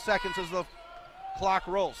 20 seconds as the clock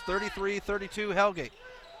rolls. 33-32 Hellgate.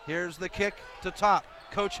 Here's the kick to Top.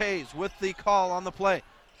 Coach Hayes with the call on the play.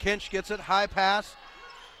 Kinch gets it, high pass.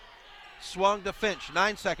 Swung to Finch.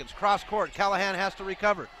 9 seconds. Cross court. Callahan has to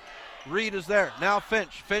recover. Reed is there. Now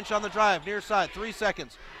Finch. Finch on the drive. Near side. 3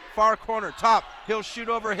 seconds. Far corner. Top. He'll shoot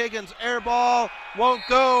over Higgins. Air ball. Won't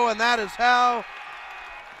go. And that is how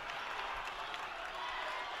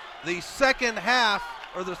the second half,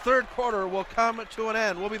 or the third quarter, will come to an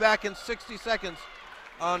end. We'll be back in 60 seconds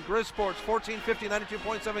on Grizz Sports 1450,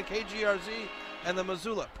 92.7 KGRZ and the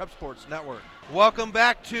Missoula Prep Sports Network. Welcome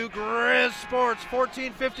back to Grizz Sports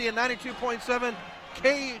 1450 and 92.7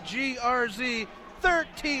 KGRZ,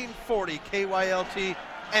 1340 KYLT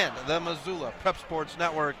and the Missoula Prep Sports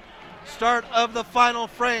Network. Start of the final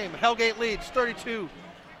frame. Hellgate leads 32-33.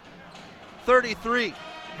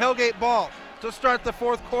 Hellgate ball to start the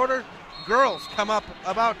fourth quarter. Girls come up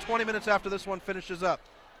about 20 minutes after this one finishes up.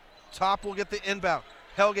 Top will get the inbound.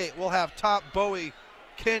 Hellgate will have Top, Bowie,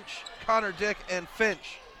 Kinch, Connor Dick, and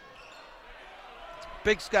Finch.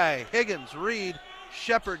 Big Sky, Higgins, Reed,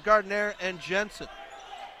 Shepard, Gardner, and Jensen.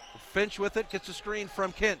 Finch with it, gets a screen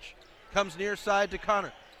from Kinch. Comes near side to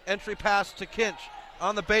Connor. Entry pass to Kinch.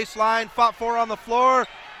 On the baseline, fought for on the floor,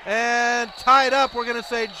 and tied up. We're going to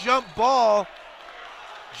say jump ball.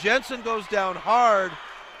 Jensen goes down hard.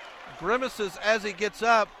 Grimaces as he gets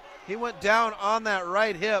up. He went down on that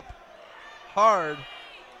right hip hard.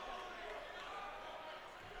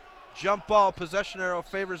 Jump ball, possession arrow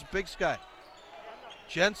favors Big Sky.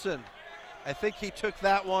 Jensen, I think he took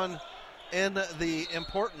that one in the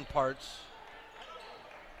important parts.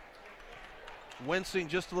 Wincing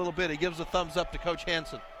just a little bit. He gives a thumbs up to Coach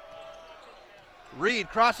Hansen. Reed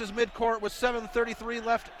crosses midcourt with 7:33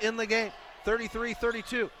 left in the game.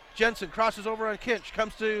 33-32. Jensen crosses over on Kinch.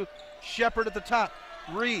 Comes to Shepard at the top.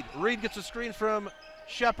 Reed gets a screen from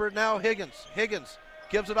Shepard. Now Higgins. Higgins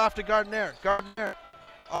gives it off to Gardner. Gardner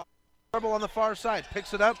dribble on the far side.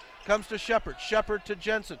 Picks it up. Comes to Shepard. Shepard to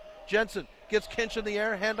Jensen. Jensen gets Kinch in the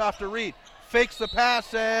air. Hand off to Reed. Fakes the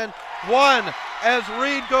pass and one as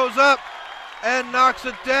Reed goes up and knocks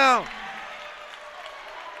it down.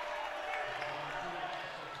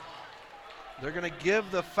 They're going to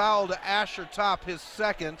give the foul to Asher Top, his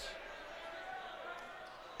second.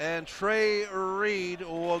 And Trey Reed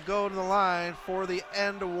will go to the line for the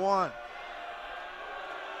end one.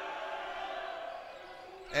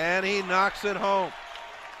 And he knocks it home.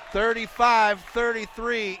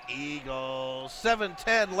 35-33 Eagles.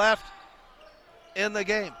 7:10 left in the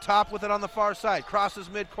game. Top with it on the far side. Crosses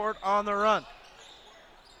midcourt on the run.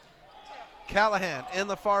 Callahan in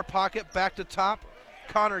the far pocket. Back to Top.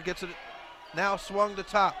 Connor gets it. Now swung to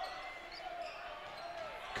Top.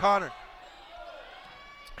 Connor.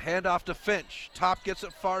 Handoff to Finch. Top gets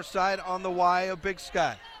it far side on the Y of Big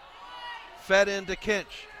Sky. Fed into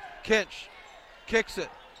Kinch. Kinch kicks it.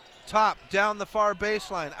 Top down the far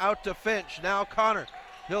baseline. Out to Finch. Now Connor.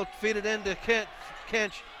 He'll feed it into Kinch.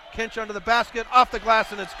 Kinch under the basket. Off the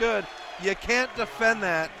glass, and it's good. You can't defend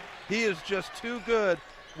that. He is just too good.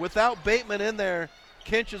 Without Bateman in there,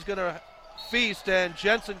 Kinch is going to feast, and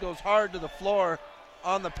Jensen goes hard to the floor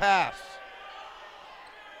on the pass.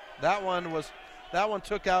 That one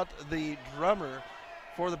took out the drummer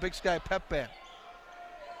for the Big Sky Pep Band.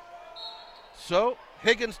 So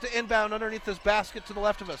Higgins to inbound underneath this basket to the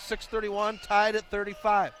left of us. 6:31, tied at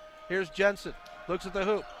 35. Here's Jensen, looks at the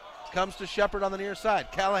hoop, comes to Shepard on the near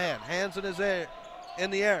side. Callahan, hands in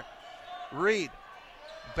the air. Reed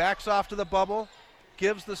backs off to the bubble,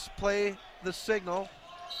 gives this play the signal,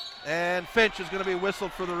 and Finch is going to be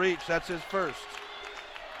whistled for the reach. That's his first.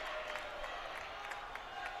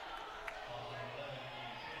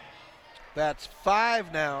 That's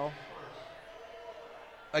 5 now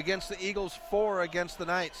against the Eagles, 4 against the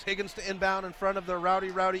Knights. Higgins to inbound in front of the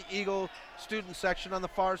Rowdy Eagle student section on the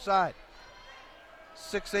far side.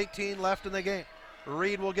 6:18 left in the game.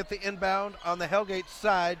 Reed will get the inbound on the Hellgate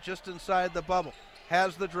side, just inside the bubble.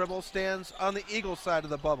 Has the dribble, stands on the Eagle side of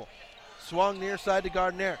the bubble. Swung near side to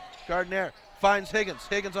Gardner. Gardner Finds Higgins.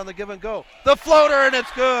 Higgins on the give and go. The floater, and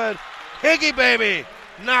it's good. Higgy baby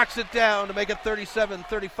knocks it down to make it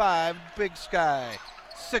 37-35. Big Sky.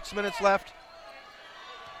 6 minutes left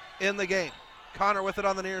in the game. Connor with it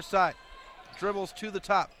on the near side. Dribbles to the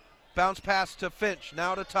top. Bounce pass to Finch.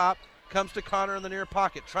 Now to top. Comes to Connor in the near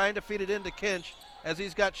pocket. Trying to feed it into Kinch as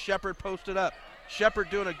he's got Shepard posted up. Shepard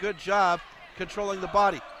doing a good job controlling the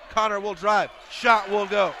body. Connor will drive. Shot will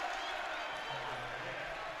go.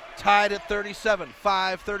 Tied at 37.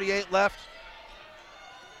 5:38 left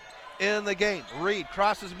in the game. Reed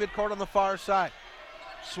crosses midcourt on the far side.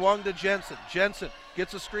 Swung to Jensen. Jensen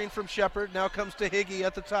gets a screen from Shepard. Now comes to Higgy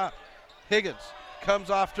at the top. Higgins comes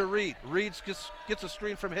off to Reed. Reed gets a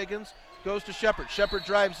screen from Higgins. Goes to Shepard. Shepard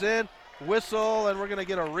drives in. Whistle, and we're going to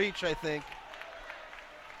get a reach, I think.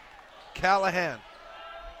 Callahan.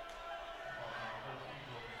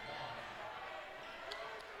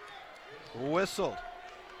 Whistled.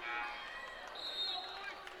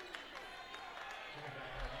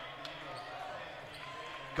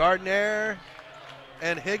 Gardner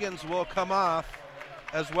and Higgins will come off,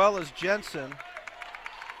 as well as Jensen.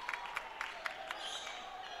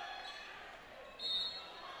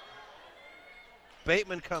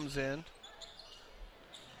 Bateman comes in,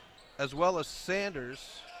 as well as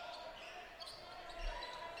Sanders.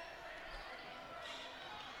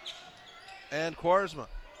 And Quaresma.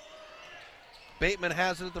 Bateman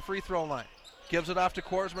has it at the free throw line. Gives it off to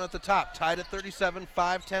Quaresma at the top. Tied at 37,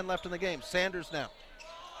 5:10 left in the game. Sanders now.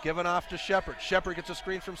 Given off to Shepard. Shepard gets a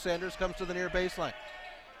screen from Sanders, comes to the near baseline.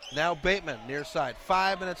 Now Bateman, near side.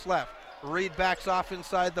 5 minutes left. Reed backs off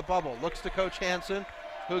inside the bubble. Looks to Coach Hansen,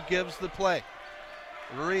 who gives the play.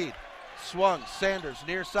 Reed swung. Sanders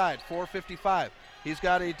near side. 4:55. He's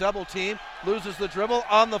got a double team. Loses the dribble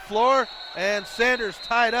on the floor. And Sanders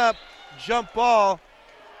tied up. Jump ball.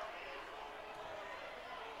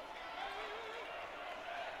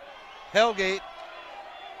 Hellgate.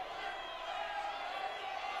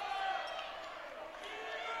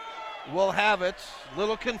 Will have it.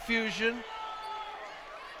 Little confusion.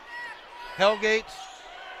 Hellgate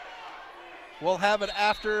will have it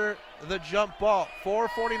after the jump ball.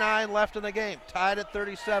 4:49 left in the game. Tied at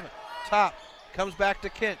 37. Top comes back to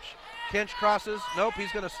Kinch. Kinch crosses. Nope,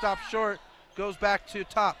 he's going to stop short. Goes back to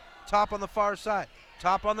Top. Top on the far side.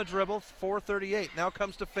 Top on the dribble. 4:38. Now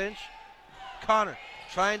comes to Finch. Connor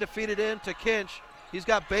trying to feed it in to Kinch. He's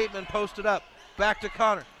got Bateman posted up. Back to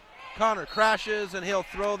Connor. Connor crashes, and he'll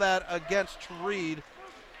throw that against Reed.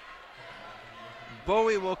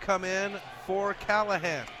 Bowie will come in for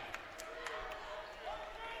Callahan.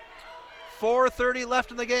 4:30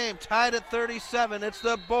 left in the game, tied at 37. It's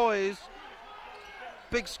the boys.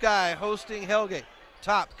 Big Sky hosting Hellgate.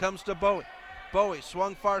 Top comes to Bowie. Bowie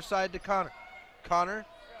swung far side to Connor. Connor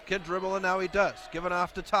can dribble, and now he does. Given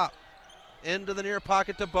off to Top. Into the near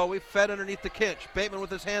pocket to Bowie, fed underneath the Kinch. Bateman with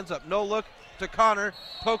his hands up, no look to Connor,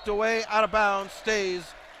 poked away, out of bounds, stays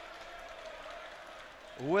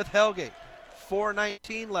with Hellgate.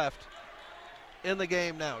 4:19 left in the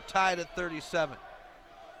game now, tied at 37.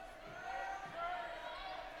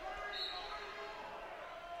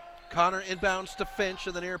 Connor inbounds to Finch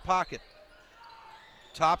in the near pocket.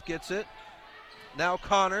 Top gets it. Now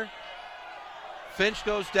Connor. Finch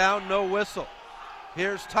goes down, no whistle.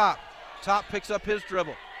 Here's Top. Top picks up his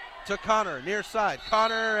dribble to Connor, near side.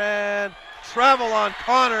 Connor, and travel on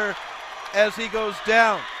Connor as he goes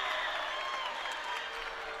down.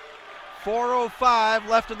 4:05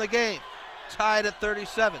 left in the game. Tied at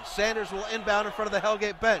 37. Sanders will inbound in front of the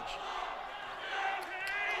Hellgate bench.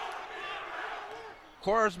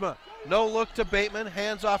 Quaresma, no look to Bateman,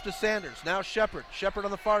 hands off to Sanders. Now Shepard. Shepard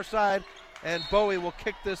on the far side, and Bowie will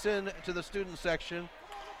kick this in to the student section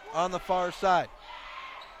on the far side.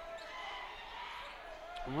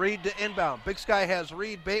 Reed to inbound. Big Sky has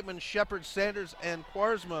Reed, Bateman, Shepard, Sanders, and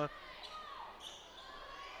Quaresma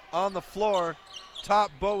on the floor.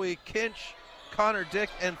 Top, Bowie, Kinch, Connor,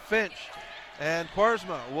 Dick, and Finch. And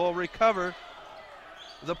Quaresma will recover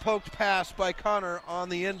the poked pass by Connor on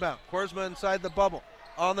the inbound. Quaresma inside the bubble,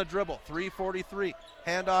 on the dribble. 3:43.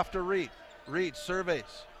 Hand off to Reed. Reed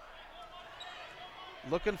surveys.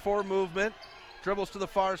 Looking for movement. Dribbles to the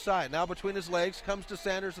far side. Now between his legs. Comes to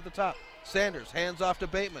Sanders at the top. Sanders hands off to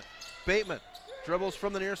Bateman. Bateman dribbles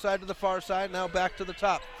from the near side to the far side. Now back to the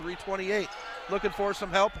top. 3:28. Looking for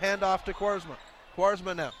some help. Hand off to Quaresma.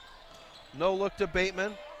 Quaresma now. No look to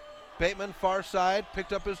Bateman. Bateman far side.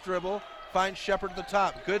 Picked up his dribble. Finds Shepard at the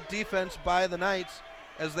top. Good defense by the Knights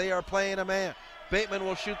as they are playing a man. Bateman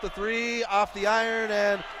will shoot the three off the iron,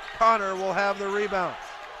 and Connor will have the rebound.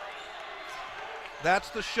 That's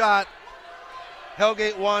the shot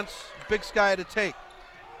Hellgate wants Big Sky to take.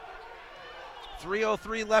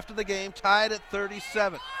 3:03 left in the game, tied at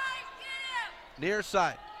 37. Near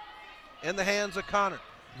side, in the hands of Connor.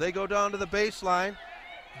 They go down to the baseline.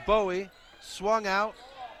 Bowie swung out.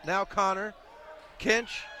 Now Connor.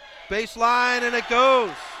 Kinch, baseline, and it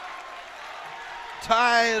goes.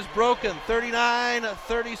 Tie is broken,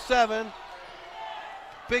 39-37.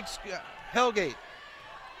 Hellgate.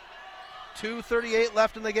 2:38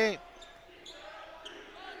 left in the game.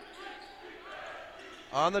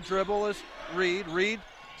 On the dribble is Reed. Reed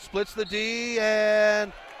splits the D,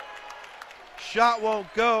 and shot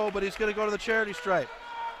won't go, but he's going to go to the charity stripe.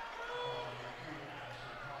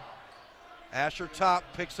 Asher Top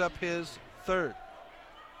picks up his third.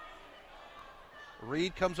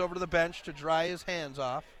 Reed comes over to the bench to dry his hands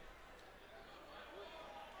off.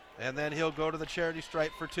 And then he'll go to the charity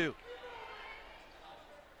stripe for two.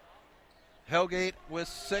 Hellgate with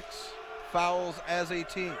 6 fouls as a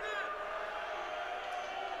team.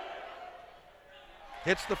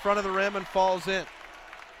 Hits the front of the rim and falls in.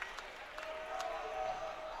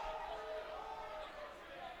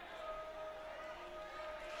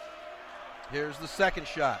 Here's the second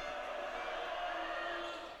shot.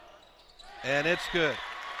 And it's good.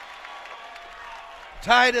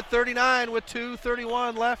 Tied at 39 with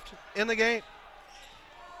 2:31 left in the game.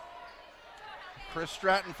 Chris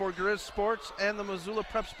Stratton for Grizz Sports and the Missoula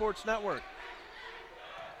Prep Sports Network.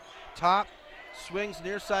 Top swings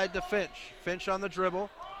near side to Finch. Finch on the dribble.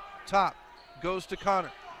 Top goes to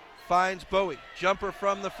Connor. Finds Bowie. Jumper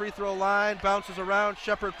from the free throw line. Bounces around.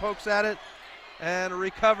 Shepard pokes at it. And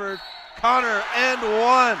recovered. Connor and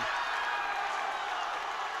one.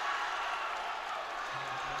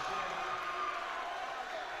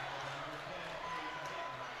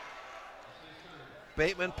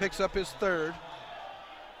 Bateman picks up his third.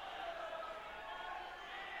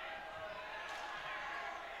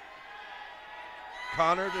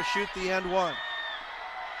 Connor to shoot the end one.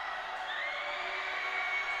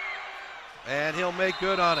 And he'll make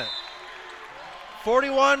good on it.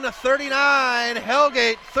 41-39,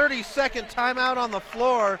 Hellgate, 32nd timeout on the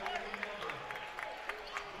floor.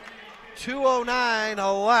 2:09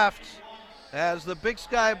 left as the Big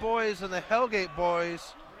Sky boys and the Hellgate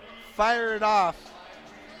boys fire it off.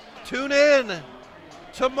 Tune in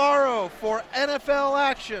tomorrow for NFL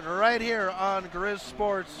action right here on Grizz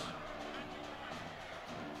Sports.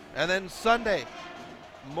 And then Sunday,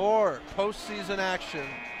 more postseason action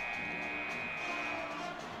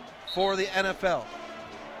for the NFL.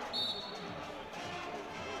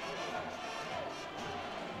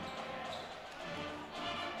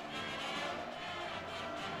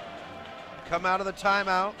 Come out of the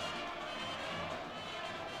timeout.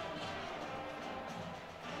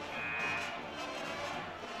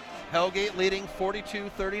 Hellgate leading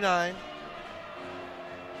 42-39.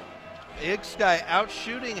 Big Sky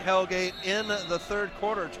outshooting Hellgate in the third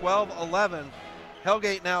quarter, 12-11.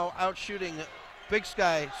 Hellgate now outshooting Big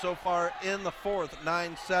Sky so far in the fourth,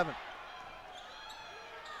 9-7.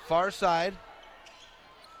 Far side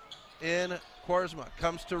in Quaresma,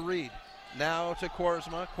 comes to Reed. Now to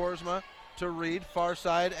Quaresma, Quaresma to Reed, far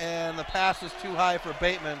side, and the pass is too high for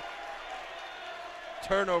Bateman.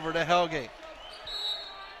 Turnover to Hellgate.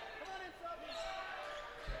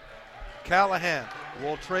 Callahan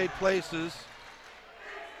will trade places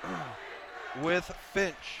with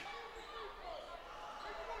Finch.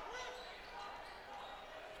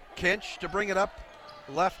 Kinch to bring it up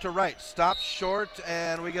left to right. Stops short,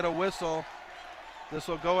 and we get a whistle. This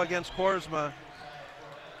will go against Quaresma.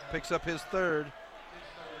 Picks up his third.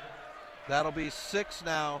 That'll be 6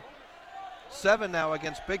 now. 7 now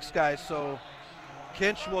against Big Sky, so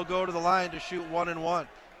Kinch will go to the line to shoot 1 and 1.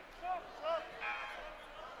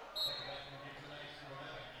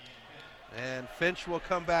 And Finch will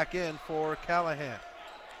come back in for Callahan.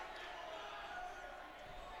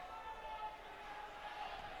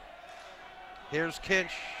 Here's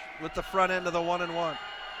Kinch with the front end of the 1 and 1.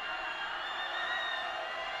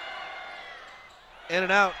 In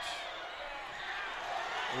and out.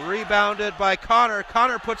 Rebounded by Connor.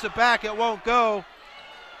 Connor puts it back. It won't go.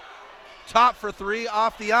 Top for 3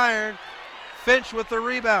 off the iron. Finch with the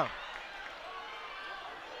rebound.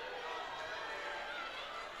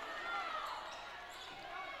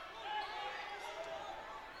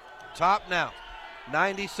 Top now.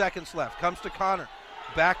 90 seconds left. Comes to Connor.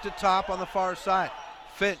 Back to Top on the far side.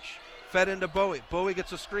 Finch fed into Bowie. Bowie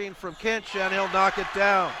gets a screen from Kinch, and he'll knock it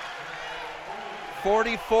down.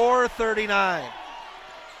 44-39.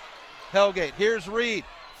 Hellgate. Here's Reed.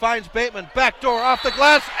 Finds Bateman. Backdoor off the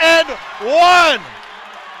glass, and one!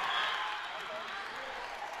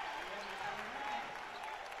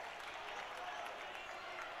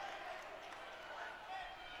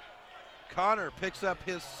 Connor picks up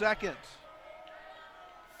his second.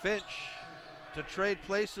 Finch to trade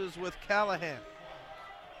places with Callahan.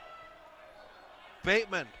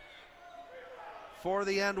 Bateman for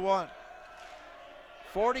the end one.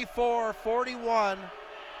 44-41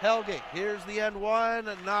 Hellgate. Here's the end one,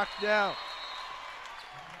 knocked down.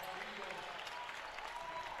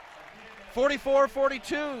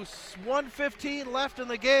 44-42, 1:15 left in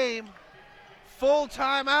the game. Full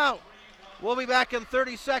timeout. We'll be back in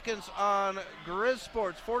 30 seconds on Grizz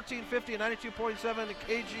Sports, 1450 and 92.7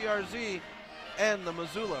 KGRZ and the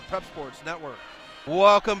Missoula Prep Sports Network.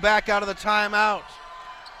 Welcome back out of the timeout.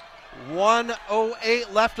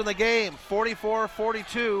 1:08 left in the game,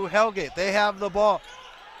 44-42 Hellgate. They have the ball.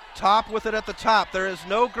 Top with it at the top. There is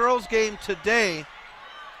no girls game today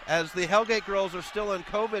as the Hellgate girls are still in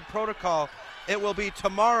COVID protocol. It will be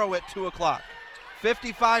tomorrow at 2 o'clock.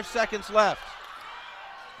 55 seconds left.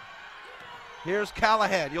 Here's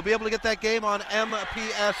Callahan. You'll be able to get that game on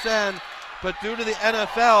MPSN, but due to the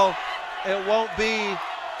NFL, it won't be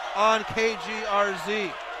on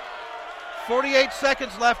KGRZ. 48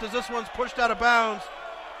 seconds left as this one's pushed out of bounds.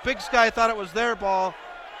 Big Sky thought it was their ball.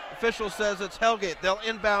 Official says it's Hellgate. They'll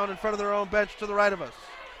inbound in front of their own bench to the right of us.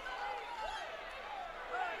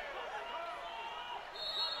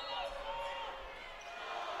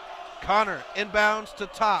 Connor inbounds to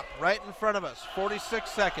top, right in front of us. 46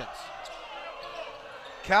 seconds.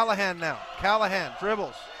 Callahan now. Callahan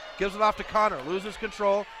dribbles, gives it off to Connor, loses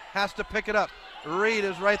control, has to pick it up. Reed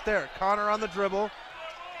is right there. Connor on the dribble.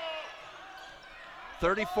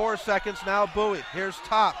 34 seconds now, Bowie. Here's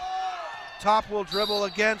Top. Top will dribble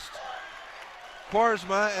against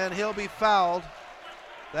Quaresma, and he'll be fouled.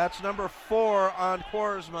 That's number 4 on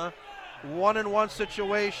Quaresma. 1-and-1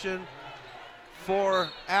 situation for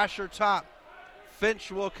Asher Top.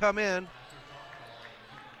 Finch will come in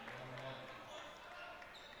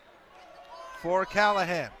for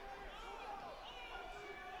Callahan.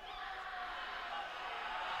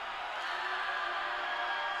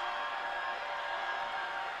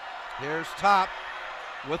 Here's Top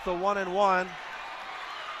with the 1-and-1,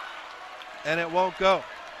 and it won't go.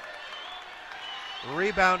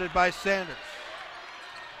 Rebounded by Sanders.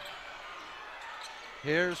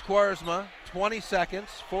 Here's Quaresma, 20 seconds,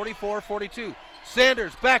 44-42.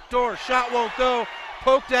 Sanders, backdoor, shot won't go.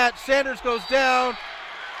 Poked at, Sanders goes down.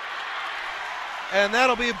 And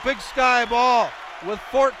that'll be a Big Sky ball with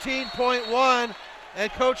 14.1.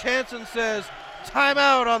 And Coach Hansen says,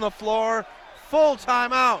 timeout on the floor, full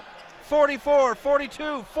timeout.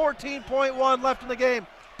 44-42, 14.1 left in the game.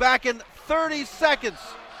 Back in 30 seconds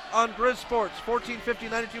on Grizz Sports, 1450,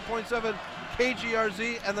 92.7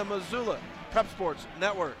 KGRZ and the Missoula Prep Sports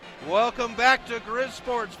Network. Welcome back to Grizz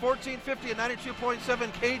Sports, 1450 and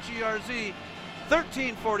 92.7 KGRZ,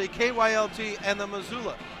 1340 KYLT and the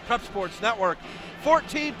Missoula Prep Sports Network.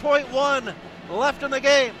 14.1 left in the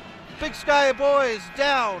game. Big Sky boys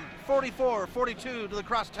down 44-42 to the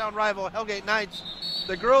crosstown rival Hellgate Knights.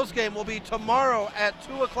 The girls game will be tomorrow at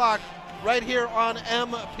 2 o'clock right here on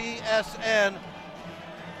MPSN.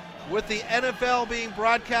 With the NFL being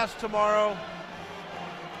broadcast tomorrow,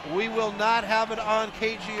 we will not have it on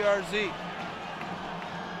KGRZ.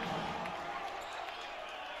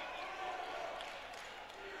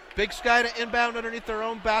 Big Sky to inbound underneath their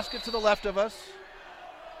own basket to the left of us.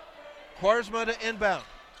 Quaresma to inbound.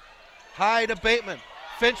 High to Bateman.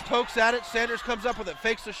 Finch pokes at it. Sanders comes up with it.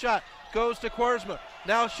 Fakes the shot. Goes to Quaresma.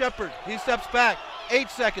 Now Shepard. He steps back. 8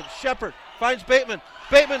 seconds. Shepard finds Bateman.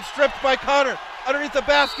 Bateman stripped by Connor. Underneath the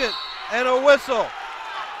basket. And a whistle.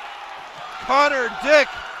 Connor Dick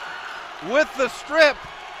with the strip.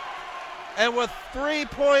 And with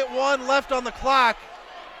 3.1 left on the clock,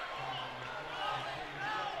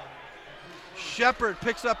 Shepard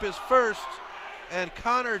picks up his first, and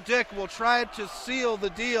Connor Dick will try to seal the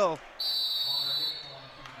deal.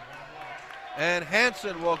 And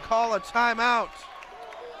Hansen will call a timeout.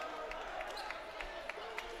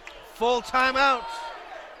 Full timeout.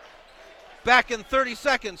 Back in 30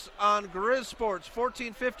 seconds on Grizz Sports,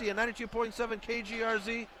 1450 and 92.7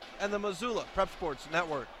 KGRZ and the Missoula Prep Sports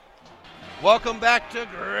Network. Welcome back to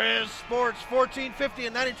Grizz Sports, 1450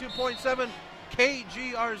 and 92.7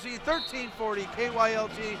 KGRZ, 1340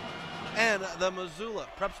 KYLT and the Missoula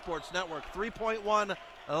Prep Sports Network. 3.1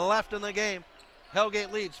 left in the game.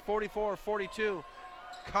 Hellgate leads 44-42.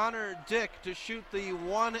 Connor Dick to shoot the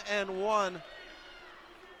 1-and-1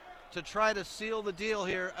 to try to seal the deal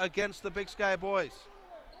here against the Big Sky boys.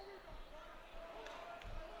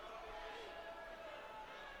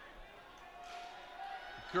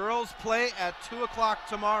 Girls play at 2 o'clock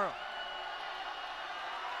tomorrow.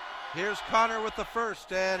 Here's Connor with the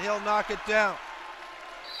first, and he'll knock it down.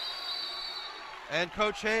 And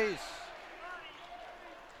Coach Hayes.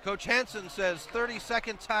 Coach Hansen says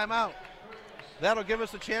 30-second timeout. That'll give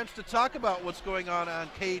us a chance to talk about what's going on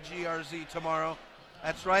KGRZ tomorrow.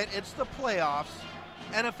 That's right, it's the playoffs,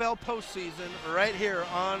 NFL postseason, right here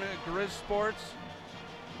on Grizz Sports,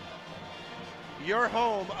 your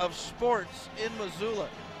home of sports in Missoula,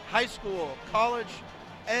 high school, college,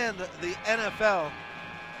 and the NFL.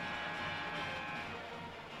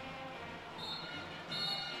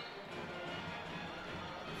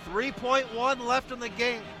 .3.1 left in the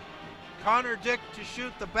game. Connor Dick to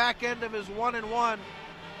shoot the back end of his 1-and-1.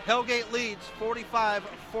 Hellgate leads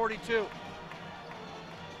 45-42.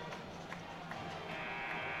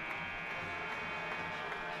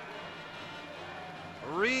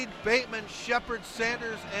 Reed, Bateman, Shepard,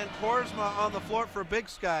 Sanders, and Korsma on the floor for Big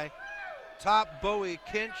Sky. Top, Bowie,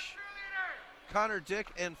 Kinch, Connor Dick,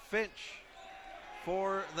 and Finch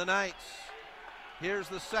for the Knights. Here's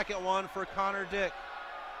the second one for Connor Dick.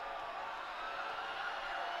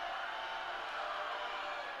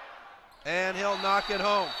 And he'll knock it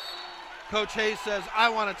home. Coach Hayes says, I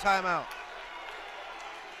want a timeout.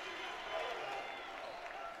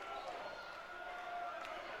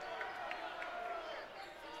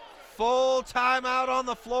 Full timeout on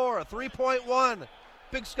the floor. 3.1.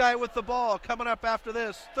 Big Sky with the ball coming up after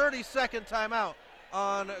this. 30-second timeout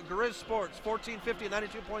on Grizz Sports. 1450,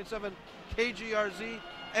 92.7 KGRZ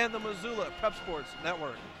and the Missoula Prep Sports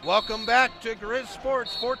Network. Welcome back to Grizz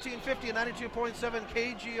Sports. 1450, 92.7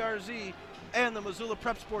 KGRZ and the Missoula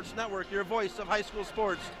Prep Sports Network. Your voice of high school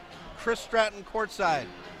sports. Chris Stratton courtside.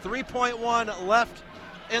 3.1 left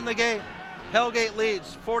in the game. Hellgate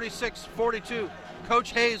leads 46-42.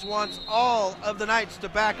 Coach Hayes wants all of the Knights to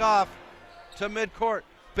back off to midcourt.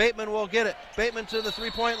 Bateman will get it. Bateman to the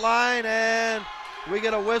three-point line, and we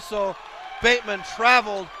get a whistle. Bateman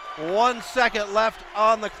traveled. 1 second left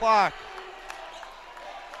on the clock.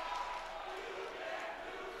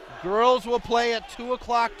 Girls will play at 2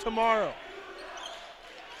 o'clock tomorrow.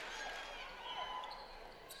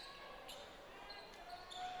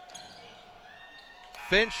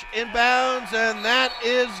 Finch inbounds, and that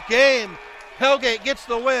is game. Hellgate gets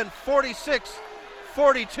the win,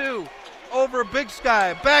 46-42 over Big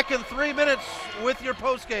Sky. Back in 3 minutes with your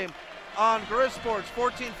postgame on Grizz Sports,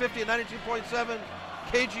 1450 and 92.7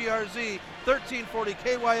 KGRZ, 1340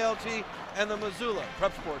 KYLT, and the Missoula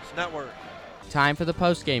Prep Sports Network. Time for the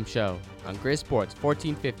postgame show on Grizz Sports,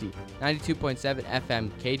 1450, 92.7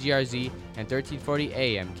 FM KGRZ, and 1340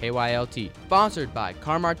 AM KYLT. Sponsored by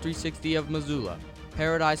Carmart 360 of Missoula,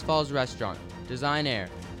 Paradise Falls Restaurant, Design Air,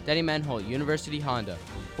 Denny Menholt University Honda,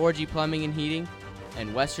 4G Plumbing and Heating,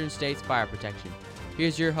 and Western States Fire Protection.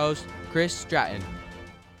 Here's your host, Chris Stratton.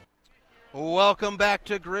 Welcome back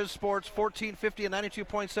to Grizz Sports, 1450 and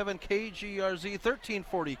 92.7 KGRZ,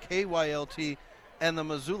 1340 KYLT, and the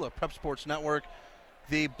Missoula Prep Sports Network.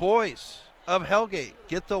 The boys of Hellgate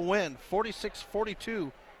get the win,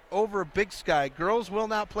 46-42 over Big Sky. Girls will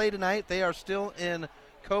not play tonight. They are still in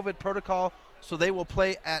COVID protocol, so they will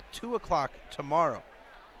play at 2 o'clock tomorrow.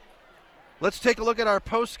 Let's take a look at our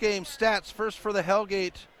post-game stats. First for the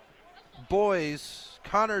Hellgate boys,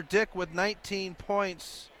 Connor Dick with 19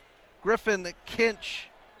 points, Griffin Kinch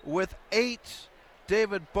with 8,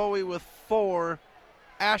 David Bowie with 4,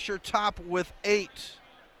 Asher Top with 8.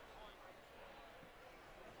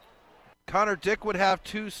 Connor Dick would have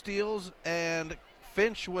 2 steals, and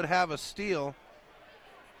Finch would have a steal.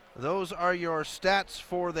 Those are your stats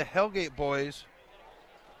for the Hellgate boys.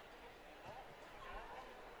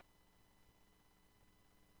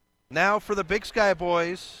 Now for the Big Sky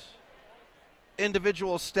boys,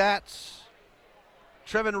 individual stats.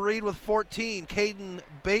 Trevin Reed with 14, Caden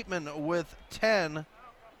Bateman with 10,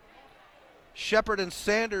 Shepard and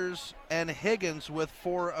Sanders and Higgins with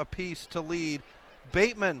 4 apiece to lead.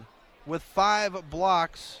 Bateman with 5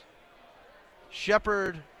 blocks,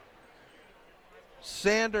 Shepard,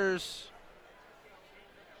 Sanders,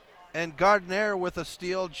 and Gardner with a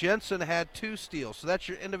steal. Jensen had 2 steals. So that's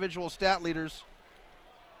your individual stat leaders.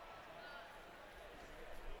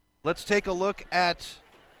 Let's take a look at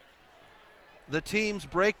the team's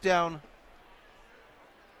breakdown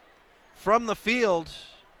from the field.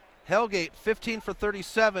 Hellgate 15 for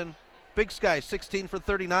 37, Big Sky 16 for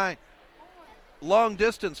 39. Long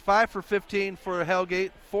distance 5 for 15 for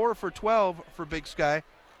Hellgate, 4 for 12 for Big Sky.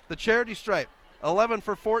 The charity stripe 11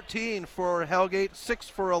 for 14 for Hellgate, 6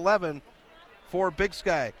 for 11 for Big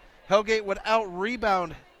Sky. Hellgate would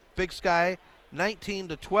out-rebound Big Sky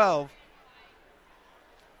 19-12.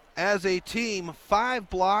 As a team, 5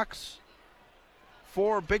 blocks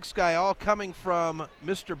for Big Sky, all coming from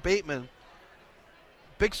Mr. Bateman.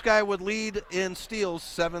 Big Sky would lead in steals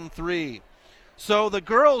 7-3. So the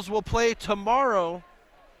girls will play tomorrow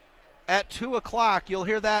at 2 o'clock. You'll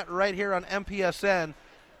hear that right here on MPSN.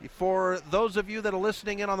 For those of you that are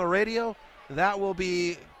listening in on the radio, that will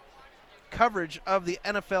be coverage of the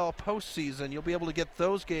NFL postseason. You'll be able to get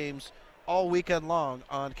those games all weekend long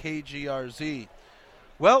on KGRZ.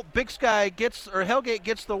 Well, Hellgate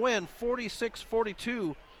gets the win,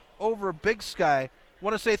 46-42 over Big Sky.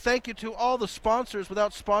 Want to say thank you to all the sponsors.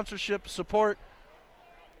 Without sponsorship support,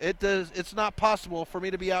 it's not possible for me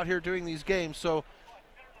to be out here doing these games. So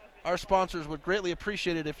our sponsors would greatly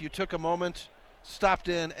appreciate it if you took a moment, stopped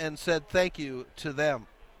in, and said thank you to them.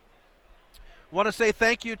 Want to say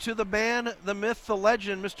thank you to the man, the myth, the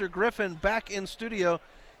legend, Mr. Griffin, back in studio.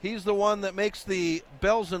 He's the one that makes the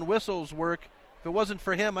bells and whistles work. If it wasn't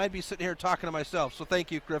for him, I'd be sitting here talking to myself. So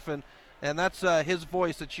thank you, Griffin. And that's his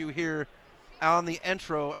voice that you hear on the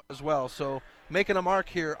intro as well. So making a mark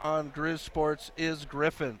here on Grizz Sports is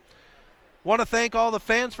Griffin. Want to thank all the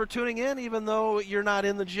fans for tuning in, even though you're not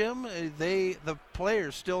in the gym. The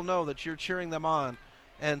players still know that you're cheering them on,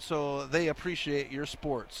 and so they appreciate your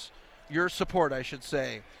support, I should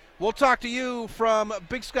say. We'll talk to you from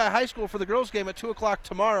Big Sky High School for the girls' game at 2 o'clock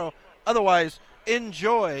tomorrow. Otherwise,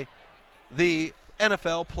 enjoy the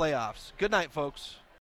NFL playoffs. Good night, folks.